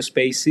studio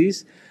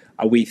spaces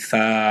with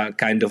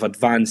kind of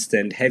advanced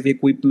and heavy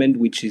equipment,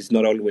 which is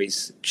not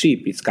always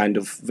cheap. It's kind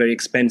of very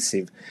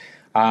expensive.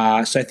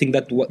 So I think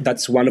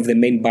that's one of the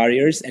main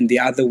barriers. And the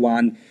other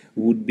one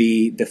would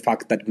be the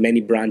fact that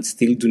many brands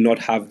still do not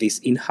have these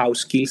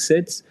in-house skill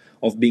sets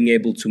of being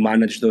able to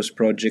manage those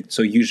projects.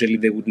 So usually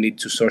they would need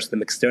to source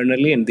them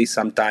externally, and this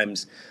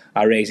sometimes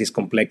raises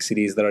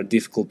complexities that are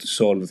difficult to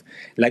solve.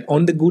 Like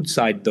on the good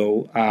side,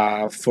 though,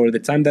 for the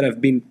time that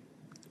I've been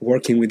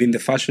working within the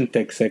fashion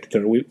tech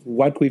sector,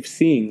 what we've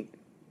seen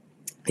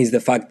is the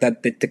fact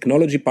that the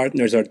technology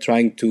partners are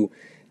trying to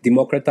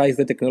democratize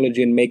the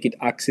technology and make it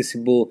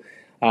accessible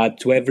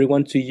to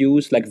everyone to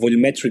use. Like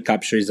volumetric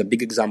capture is a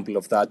big example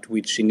of that,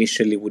 which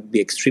initially would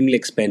be extremely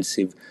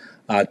expensive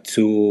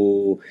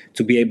to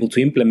be able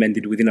to implement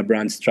it within a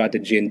brand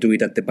strategy and do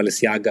it at the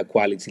Balenciaga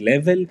quality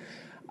level.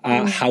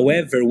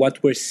 However,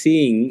 what we're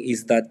seeing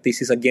is that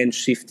this is again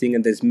shifting,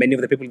 and there's many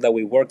of the people that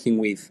we're working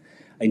with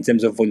in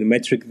terms of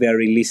volumetric, they're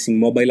releasing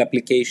mobile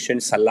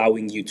applications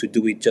allowing you to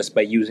do it just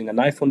by using an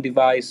iPhone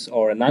device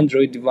or an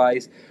Android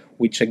device,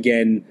 which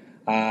again,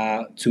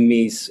 to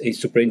me is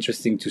super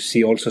interesting to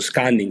see. Also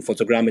scanning,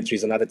 photogrammetry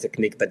is another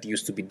technique that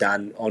used to be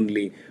done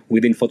only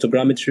within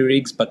photogrammetry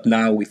rigs, but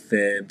now with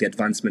the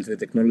advancement of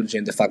the technology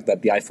and the fact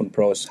that the iPhone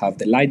Pros have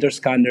the LiDAR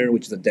scanner,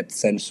 which is a depth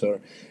sensor,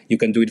 you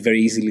can do it very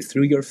easily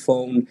through your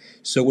phone.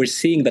 So we're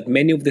seeing that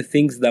many of the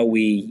things that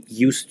we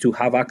used to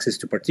have access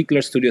to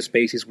particular studio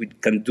spaces, we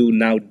can do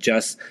now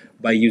just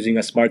by using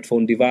a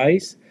smartphone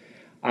device.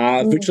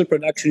 Virtual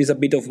production is a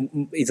bit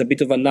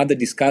of another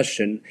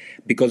discussion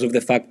because of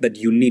the fact that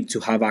you need to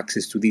have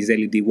access to these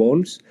LED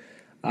walls.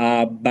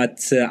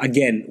 But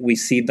again, we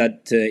see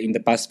that in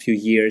the past few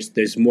years,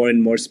 there's more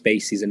and more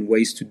spaces and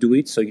ways to do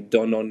it. So you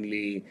don't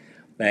only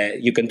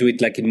you can do it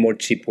like in more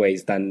cheap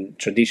ways than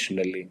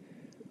traditionally.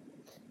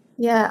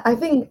 Yeah, I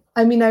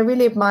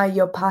really admire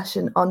your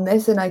passion on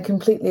this, and I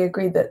completely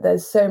agree that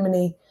there's so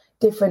many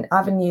different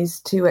avenues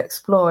to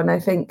explore. And I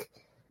think,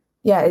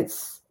 yeah,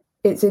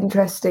 it's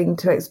interesting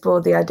to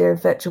explore the idea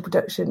of virtual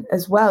production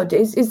as well.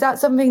 Is that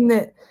something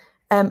that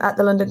at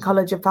the London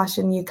College of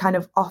Fashion you kind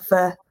of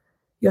offer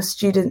your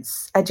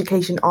students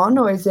education on,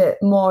 or is it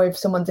more if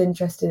someone's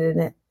interested in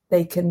it,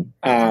 they can?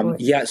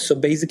 So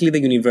basically the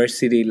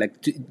university,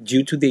 like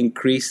due to the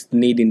increased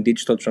need in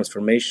digital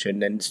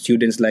transformation and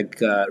students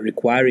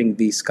requiring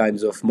these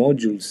kinds of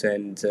modules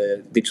and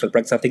digital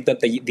practice, I think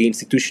that the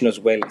institution as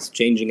well is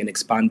changing and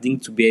expanding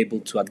to be able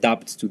to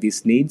adapt to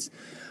these needs.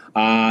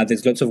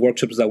 There's lots of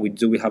workshops that we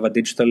do. We have a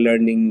digital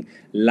learning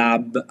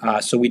lab.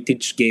 So we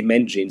teach game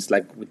engines,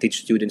 like we teach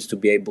students to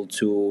be able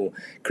to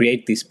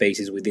create these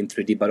spaces within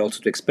 3D, but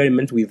also to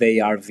experiment with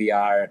AR,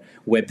 VR,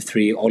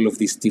 Web3, all of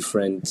these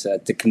different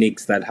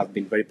techniques that have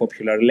been very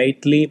popular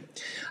lately.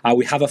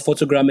 We have a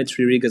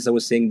photogrammetry rig, as I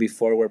was saying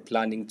before. We're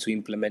planning to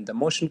implement a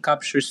motion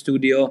capture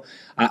studio.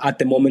 At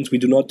the moment, we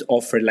do not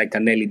offer like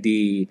an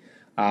LED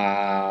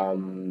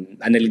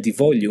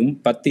volume,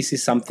 but this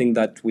is something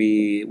that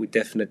we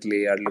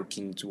definitely are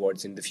looking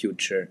towards in the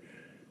future.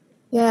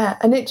 Yeah,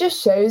 and it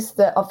just shows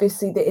that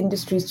obviously the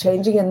industry is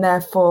changing, and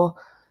therefore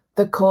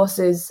the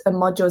courses and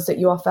modules that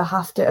you offer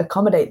have to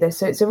accommodate this.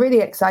 So it's a really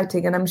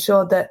exciting, and I'm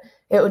sure that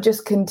it will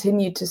just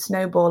continue to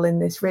snowball in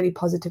this really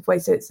positive way.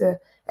 So it's a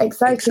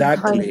exciting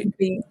time to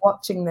be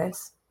watching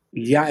this.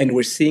 Yeah, and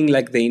we're seeing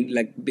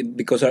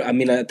because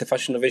at the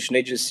Fashion Innovation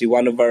Agency,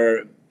 one of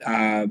our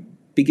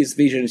biggest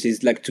visions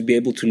is like to be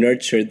able to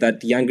nurture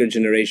that younger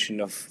generation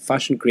of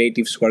fashion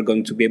creatives who are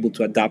going to be able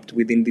to adapt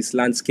within this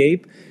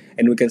landscape.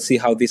 And we can see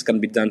how this can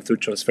be done through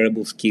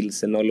transferable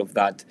skills and all of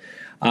that.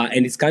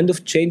 And it's kind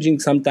of changing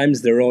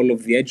sometimes the role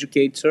of the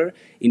educator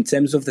in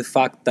terms of the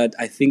fact that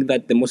I think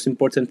that the most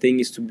important thing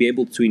is to be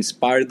able to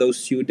inspire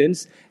those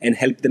students and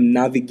help them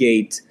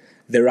navigate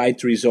the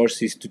right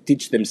resources to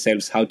teach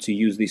themselves how to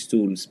use these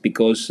tools.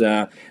 Because,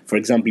 for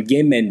example,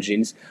 game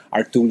engines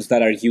are tools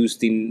that are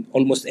used in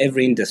almost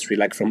every industry,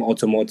 like from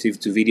automotive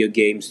to video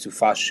games to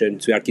fashion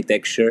to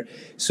architecture.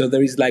 So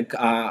there is like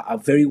a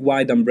very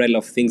wide umbrella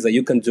of things that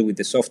you can do with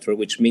the software,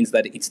 which means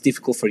that it's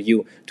difficult for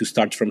you to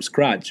start from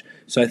scratch.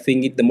 So I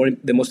think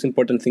the most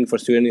important thing for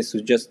students is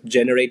to just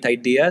generate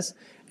ideas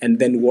and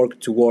then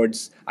work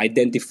towards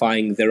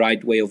identifying the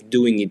right way of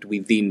doing it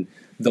within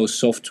those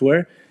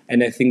software.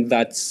 And I think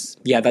that's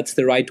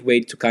the right way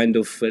to kind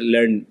of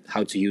learn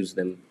how to use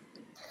them.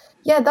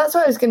 Yeah, that's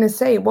what I was going to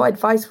say. What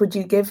advice would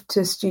you give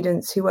to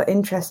students who are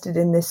interested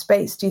in this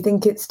space? Do you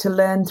think it's to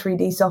learn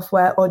 3D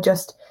software or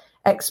just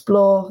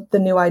explore the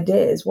new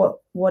ideas?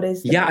 What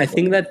is that? Yeah, I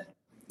think that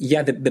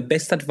the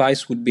best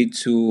advice would be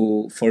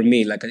for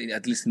me, like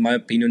at least in my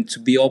opinion, to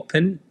be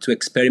open to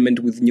experiment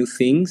with new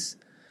things.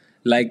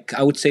 Like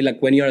I would say, like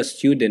when you're a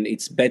student,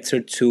 it's better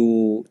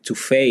to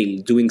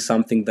fail doing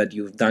something that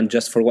you've done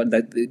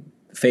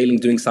failing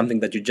doing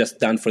something that you just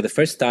done for the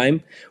first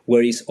time,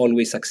 whereas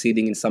always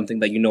succeeding in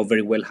something that you know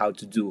very well how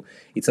to do.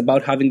 It's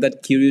about having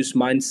that curious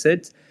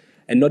mindset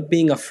and not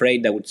being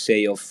afraid, I would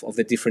say, of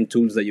the different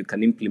tools that you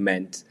can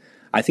implement.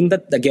 I think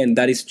that, again,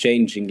 that is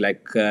changing.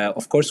 Like,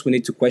 of course, we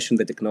need to question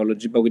the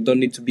technology, but we don't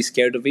need to be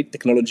scared of it.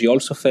 Technology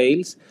also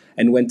fails.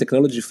 And when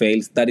technology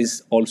fails, that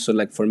is also,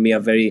 like, for me, a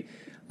very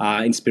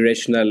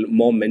inspirational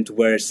moment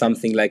where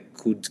something like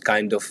could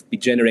kind of be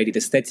generated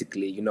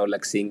aesthetically,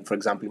 like seeing, for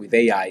example, with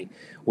AI,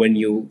 when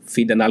you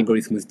feed an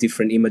algorithm with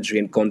different imagery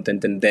and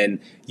content, and then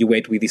you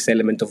wait with this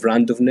element of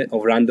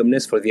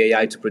randomness for the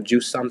AI to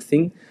produce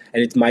something,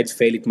 and it might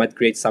fail, it might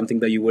create something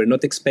that you were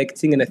not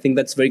expecting, and I think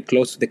that's very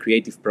close to the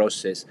creative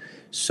process.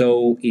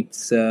 So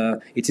it's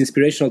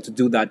inspirational to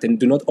do that, and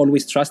do not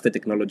always trust the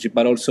technology,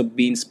 but also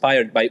be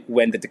inspired by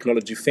when the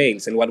technology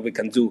fails and what we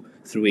can do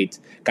through it.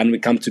 Can we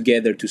come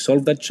together to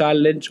solve that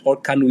challenge, or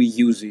can we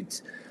use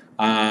it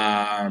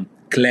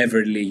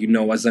cleverly,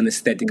 as an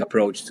aesthetic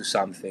approach to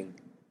something?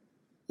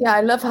 Yeah,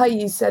 I love how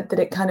you said that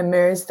it kind of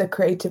mirrors the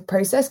creative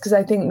process, because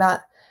I think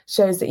that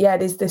shows that,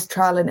 it is this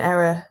trial and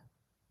error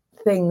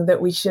thing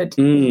that we should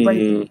break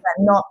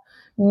and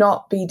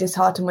not be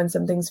disheartened when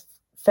something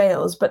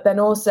fails. But then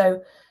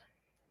also,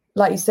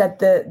 like you said,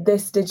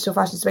 this digital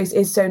fashion space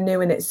is so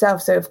new in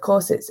itself. So of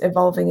course it's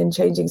evolving and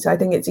changing. So I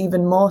think it's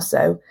even more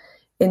so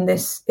in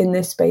this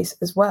space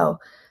as well.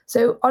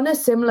 So on a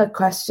similar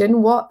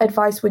question, what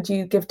advice would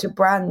you give to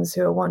brands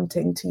who are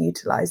wanting to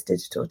utilize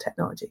digital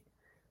technology?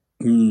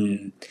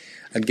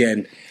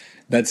 Again,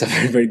 that's a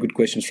very, very good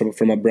question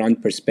from a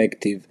brand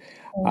perspective.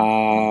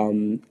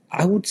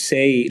 I would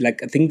say, I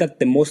think that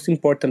the most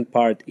important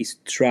part is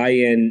try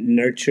and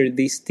nurture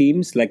these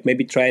teams,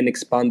 maybe try and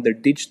expand their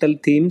digital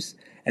teams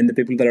and the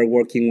people that are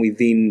working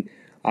within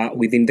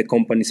the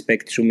company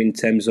spectrum in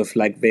terms of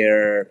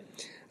their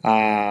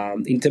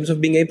in terms of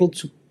being able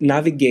to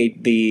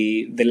navigate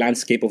the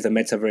landscape of the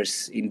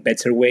metaverse in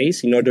better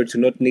ways, in order to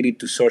not need it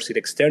to source it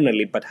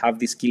externally, but have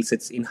these skill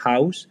sets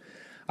in-house.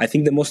 I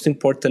think the most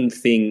important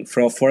thing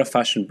for a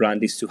fashion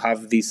brand is to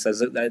have this,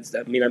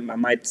 I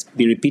might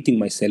be repeating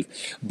myself,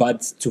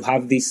 but to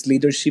have these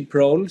leadership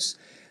roles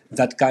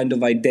that kind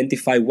of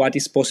identify what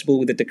is possible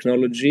with the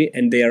technology,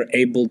 and they are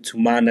able to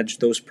manage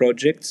those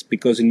projects,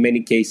 because in many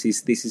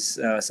cases this is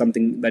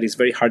something that is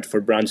very hard for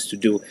brands to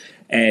do,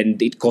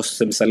 and it costs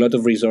them a lot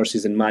of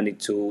resources and money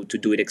to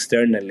do it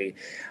externally.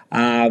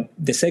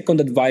 The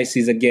second advice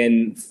is,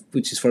 again,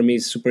 which is for me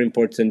is super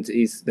important,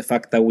 is the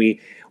fact that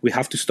we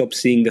have to stop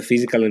seeing the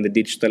physical and the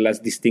digital as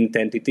distinct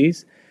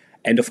entities.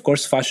 And of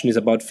course, fashion is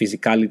about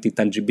physicality,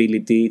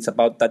 tangibility. It's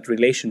about that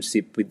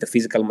relationship with the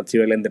physical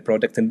material and the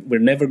product, and we're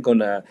never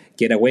gonna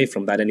get away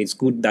from that, and it's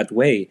good that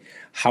way.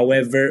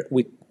 However,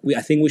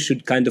 I think we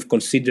should kind of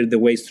consider the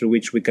ways through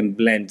which we can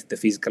blend the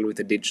physical with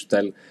the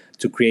digital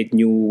to create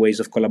new ways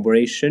of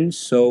collaboration.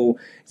 So,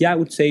 I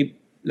would say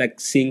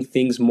seeing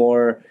things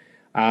more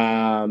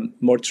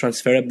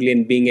transferably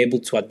and being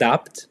able to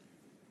adapt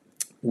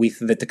with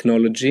the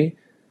technology.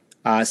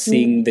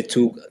 Seeing the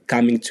two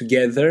coming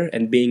together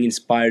and being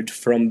inspired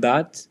from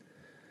that.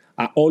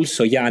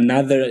 Also,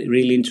 another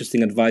really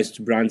interesting advice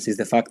to brands is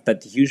the fact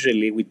that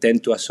usually we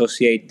tend to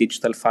associate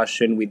digital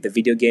fashion with the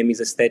video game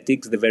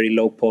aesthetics, the very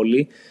low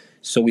poly.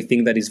 So we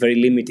think that it's very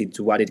limited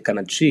to what it can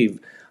achieve.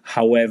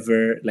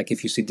 However,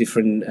 if you see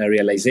different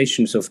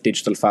realizations of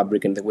digital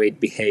fabric and the way it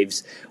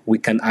behaves, we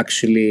can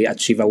actually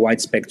achieve a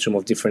wide spectrum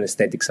of different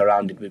aesthetics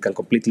around it. We can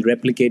completely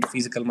replicate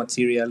physical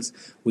materials.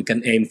 We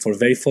can aim for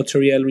very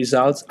photoreal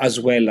results, as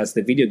well as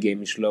the video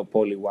game-ish low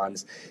poly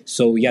ones.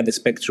 So the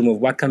spectrum of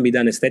what can be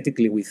done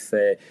aesthetically with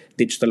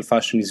digital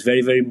fashion is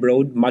very, very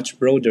broad, much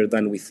broader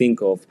than we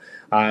think of.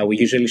 We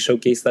usually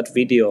showcase that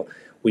video,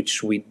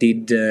 which we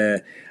did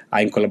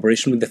in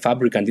collaboration with the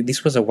Fabricant.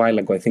 This was a while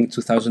ago, I think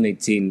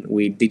 2018.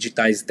 We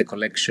digitized the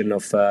collection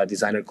of a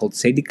designer called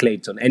Sadie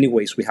Clayton.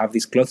 Anyways, we have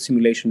this cloth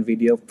simulation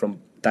video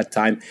from that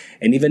time.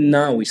 And even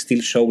now, we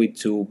still show it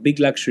to big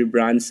luxury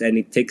brands, and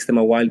it takes them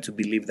a while to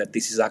believe that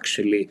this is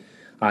actually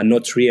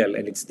not real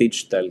and it's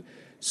digital.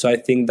 So I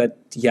think that,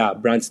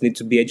 brands need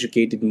to be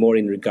educated more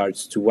in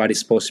regards to what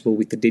is possible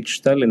with the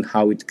digital and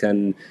how it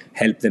can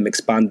help them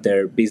expand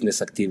their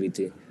business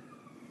activity.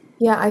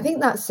 Yeah, I think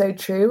that's so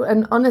true.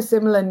 And on a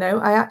similar note,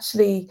 I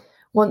actually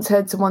once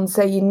heard someone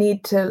say you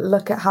need to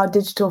look at how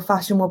digital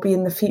fashion will be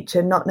in the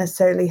future, not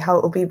necessarily how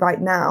it will be right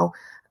now,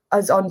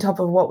 as on top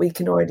of what we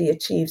can already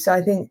achieve. So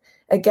I think,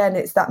 again,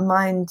 it's that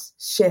mind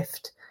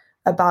shift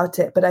about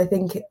it. But I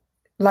think,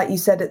 like you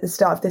said at the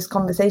start of this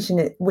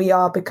conversation, we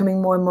are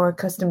becoming more and more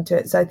accustomed to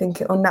it. So I think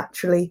it will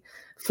naturally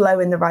flow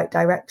in the right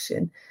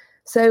direction.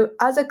 So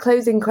as a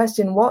closing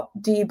question, what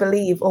do you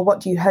believe, or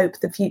what do you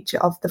hope the future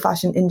of the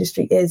fashion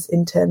industry is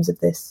in terms of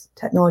this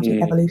technology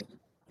evolution?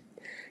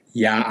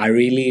 Yeah, I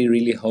really,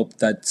 really hope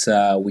that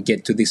we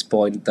get to this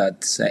point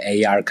that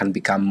AR can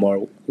become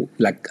more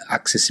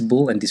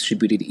accessible and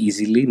distributed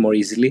more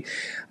easily.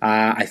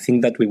 I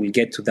think that we will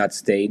get to that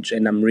stage,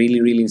 and I'm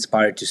really, really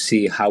inspired to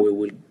see how we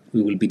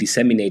will be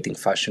disseminating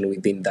fashion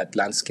within that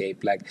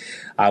landscape.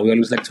 I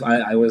always like to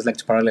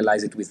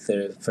parallelize it with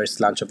the first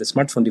launch of the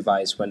smartphone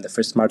device. When the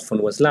first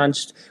smartphone was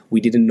launched,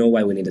 we didn't know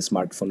why we need a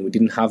smartphone. We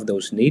didn't have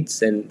those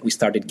needs, and we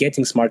started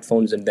getting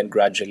smartphones, and then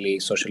gradually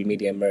social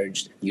media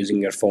emerged, using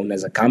your phone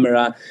as a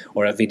camera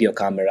or a video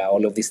camera.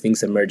 All of these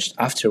things emerged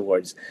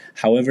afterwards.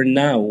 However,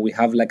 now we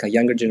have a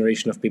younger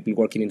generation of people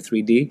working in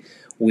 3D.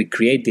 We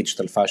create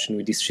digital fashion,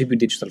 we distribute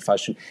digital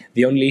fashion.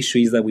 The only issue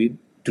is that we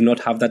do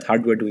not have that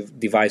hardware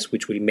device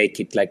which will make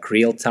it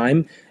real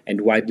time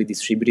and widely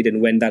distributed.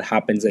 And when that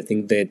happens, I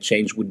think the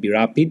change would be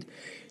rapid.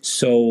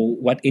 So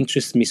what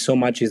interests me so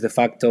much is the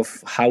fact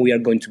of how we are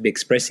going to be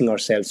expressing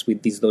ourselves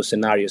with those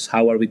scenarios.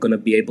 How are we going to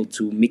be able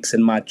to mix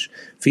and match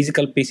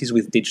physical pieces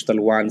with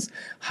digital ones?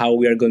 How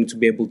we are going to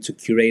be able to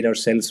curate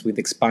ourselves with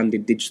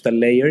expanded digital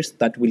layers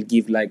that will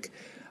give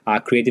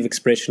creative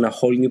expression a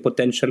whole new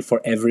potential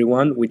for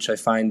everyone, which I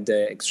find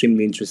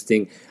extremely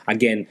interesting.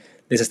 Again,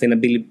 the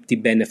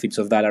sustainability benefits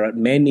of that are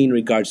many in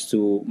regards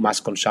to mass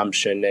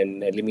consumption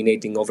and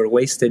eliminating over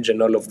wastage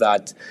and all of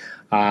that.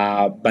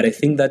 But I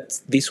think that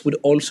this would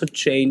also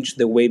change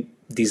the way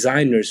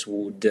designers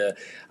would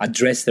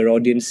address their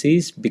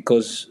audiences,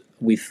 because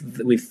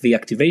with the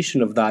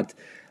activation of that,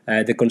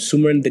 the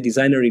consumer and the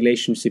designer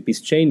relationship is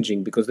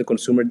changing, because the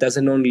consumer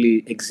doesn't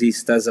only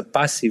exist as a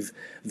passive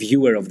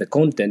viewer of the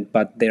content,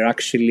 but they're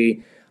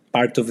actually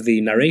part of the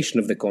narration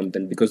of the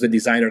content, because the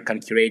designer can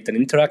create an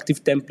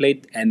interactive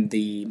template and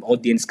the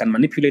audience can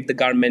manipulate the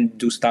garment,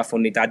 do stuff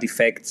on it, add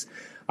effects,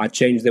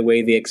 change the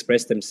way they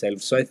express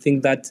themselves. So I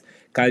think that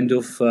kind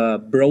of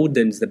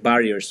broadens the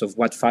barriers of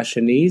what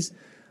fashion is,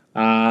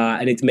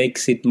 and it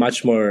makes it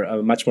much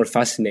more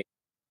fascinating.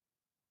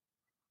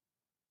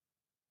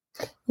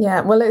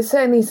 Yeah, well, it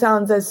certainly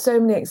sounds there's so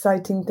many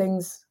exciting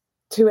things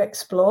to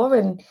explore.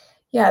 And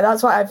yeah,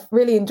 that's why I've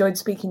really enjoyed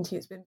speaking to you.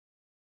 It's been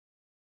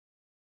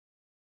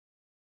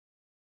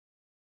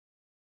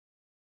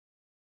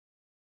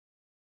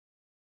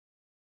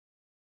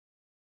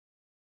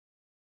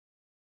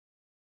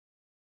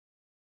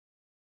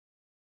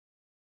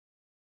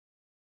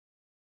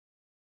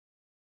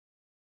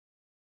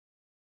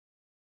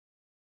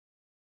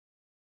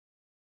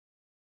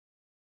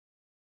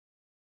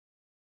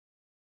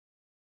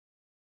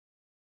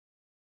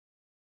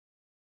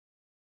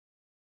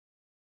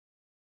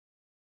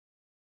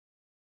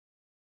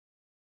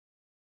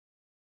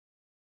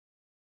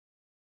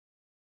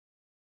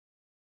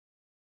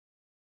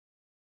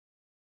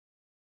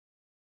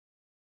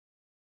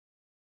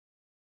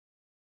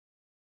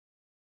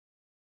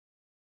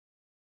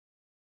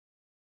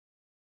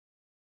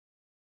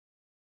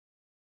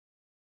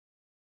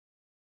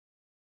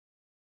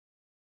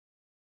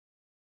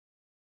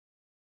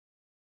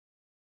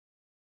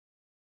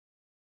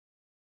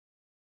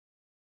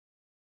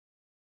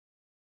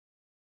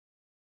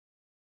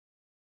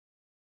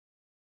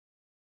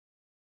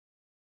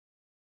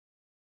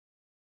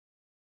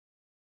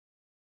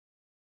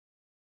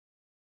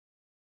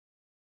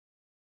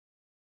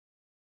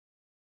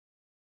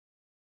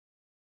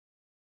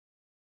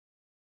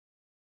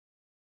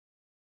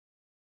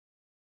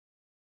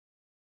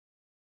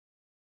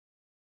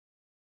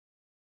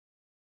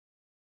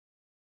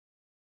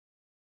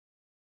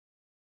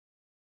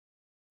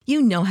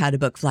You know how to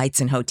book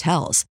flights and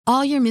hotels.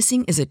 All you're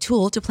missing is a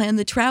tool to plan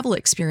the travel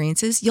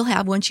experiences you'll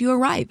have once you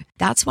arrive.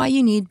 That's why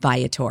you need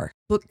Viator.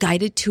 Book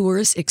guided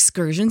tours,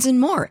 excursions, and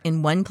more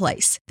in one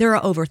place. There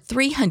are over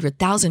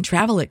 300,000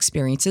 travel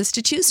experiences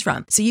to choose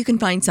from, so you can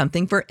find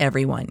something for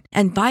everyone.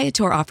 And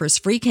Viator offers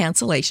free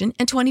cancellation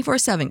and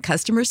 24/7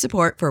 customer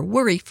support for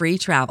worry-free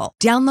travel.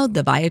 Download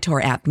the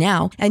Viator app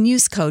now and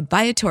use code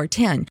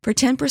Viator10 for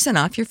 10%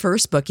 off your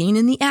first booking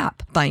in the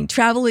app. Find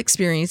travel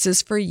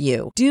experiences for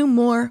you. Do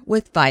more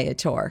with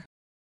Viator.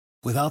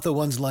 Without the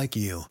ones like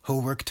you,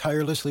 who work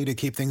tirelessly to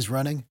keep things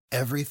running,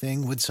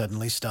 everything would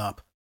suddenly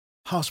stop.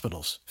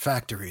 Hospitals,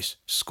 factories,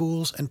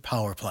 schools, and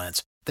power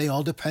plants, they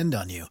all depend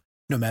on you.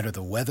 No matter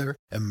the weather,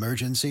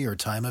 emergency, or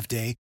time of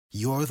day,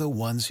 you're the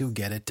ones who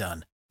get it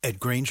done. At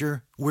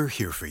Grainger, we're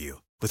here for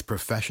you with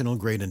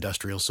professional-grade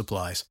industrial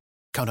supplies.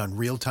 Count on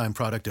real-time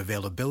product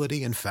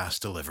availability and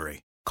fast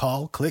delivery.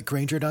 Call, click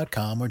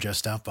Grainger.com, or just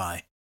stop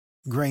by.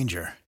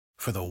 Grainger,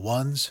 for the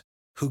ones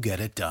who get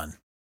it done.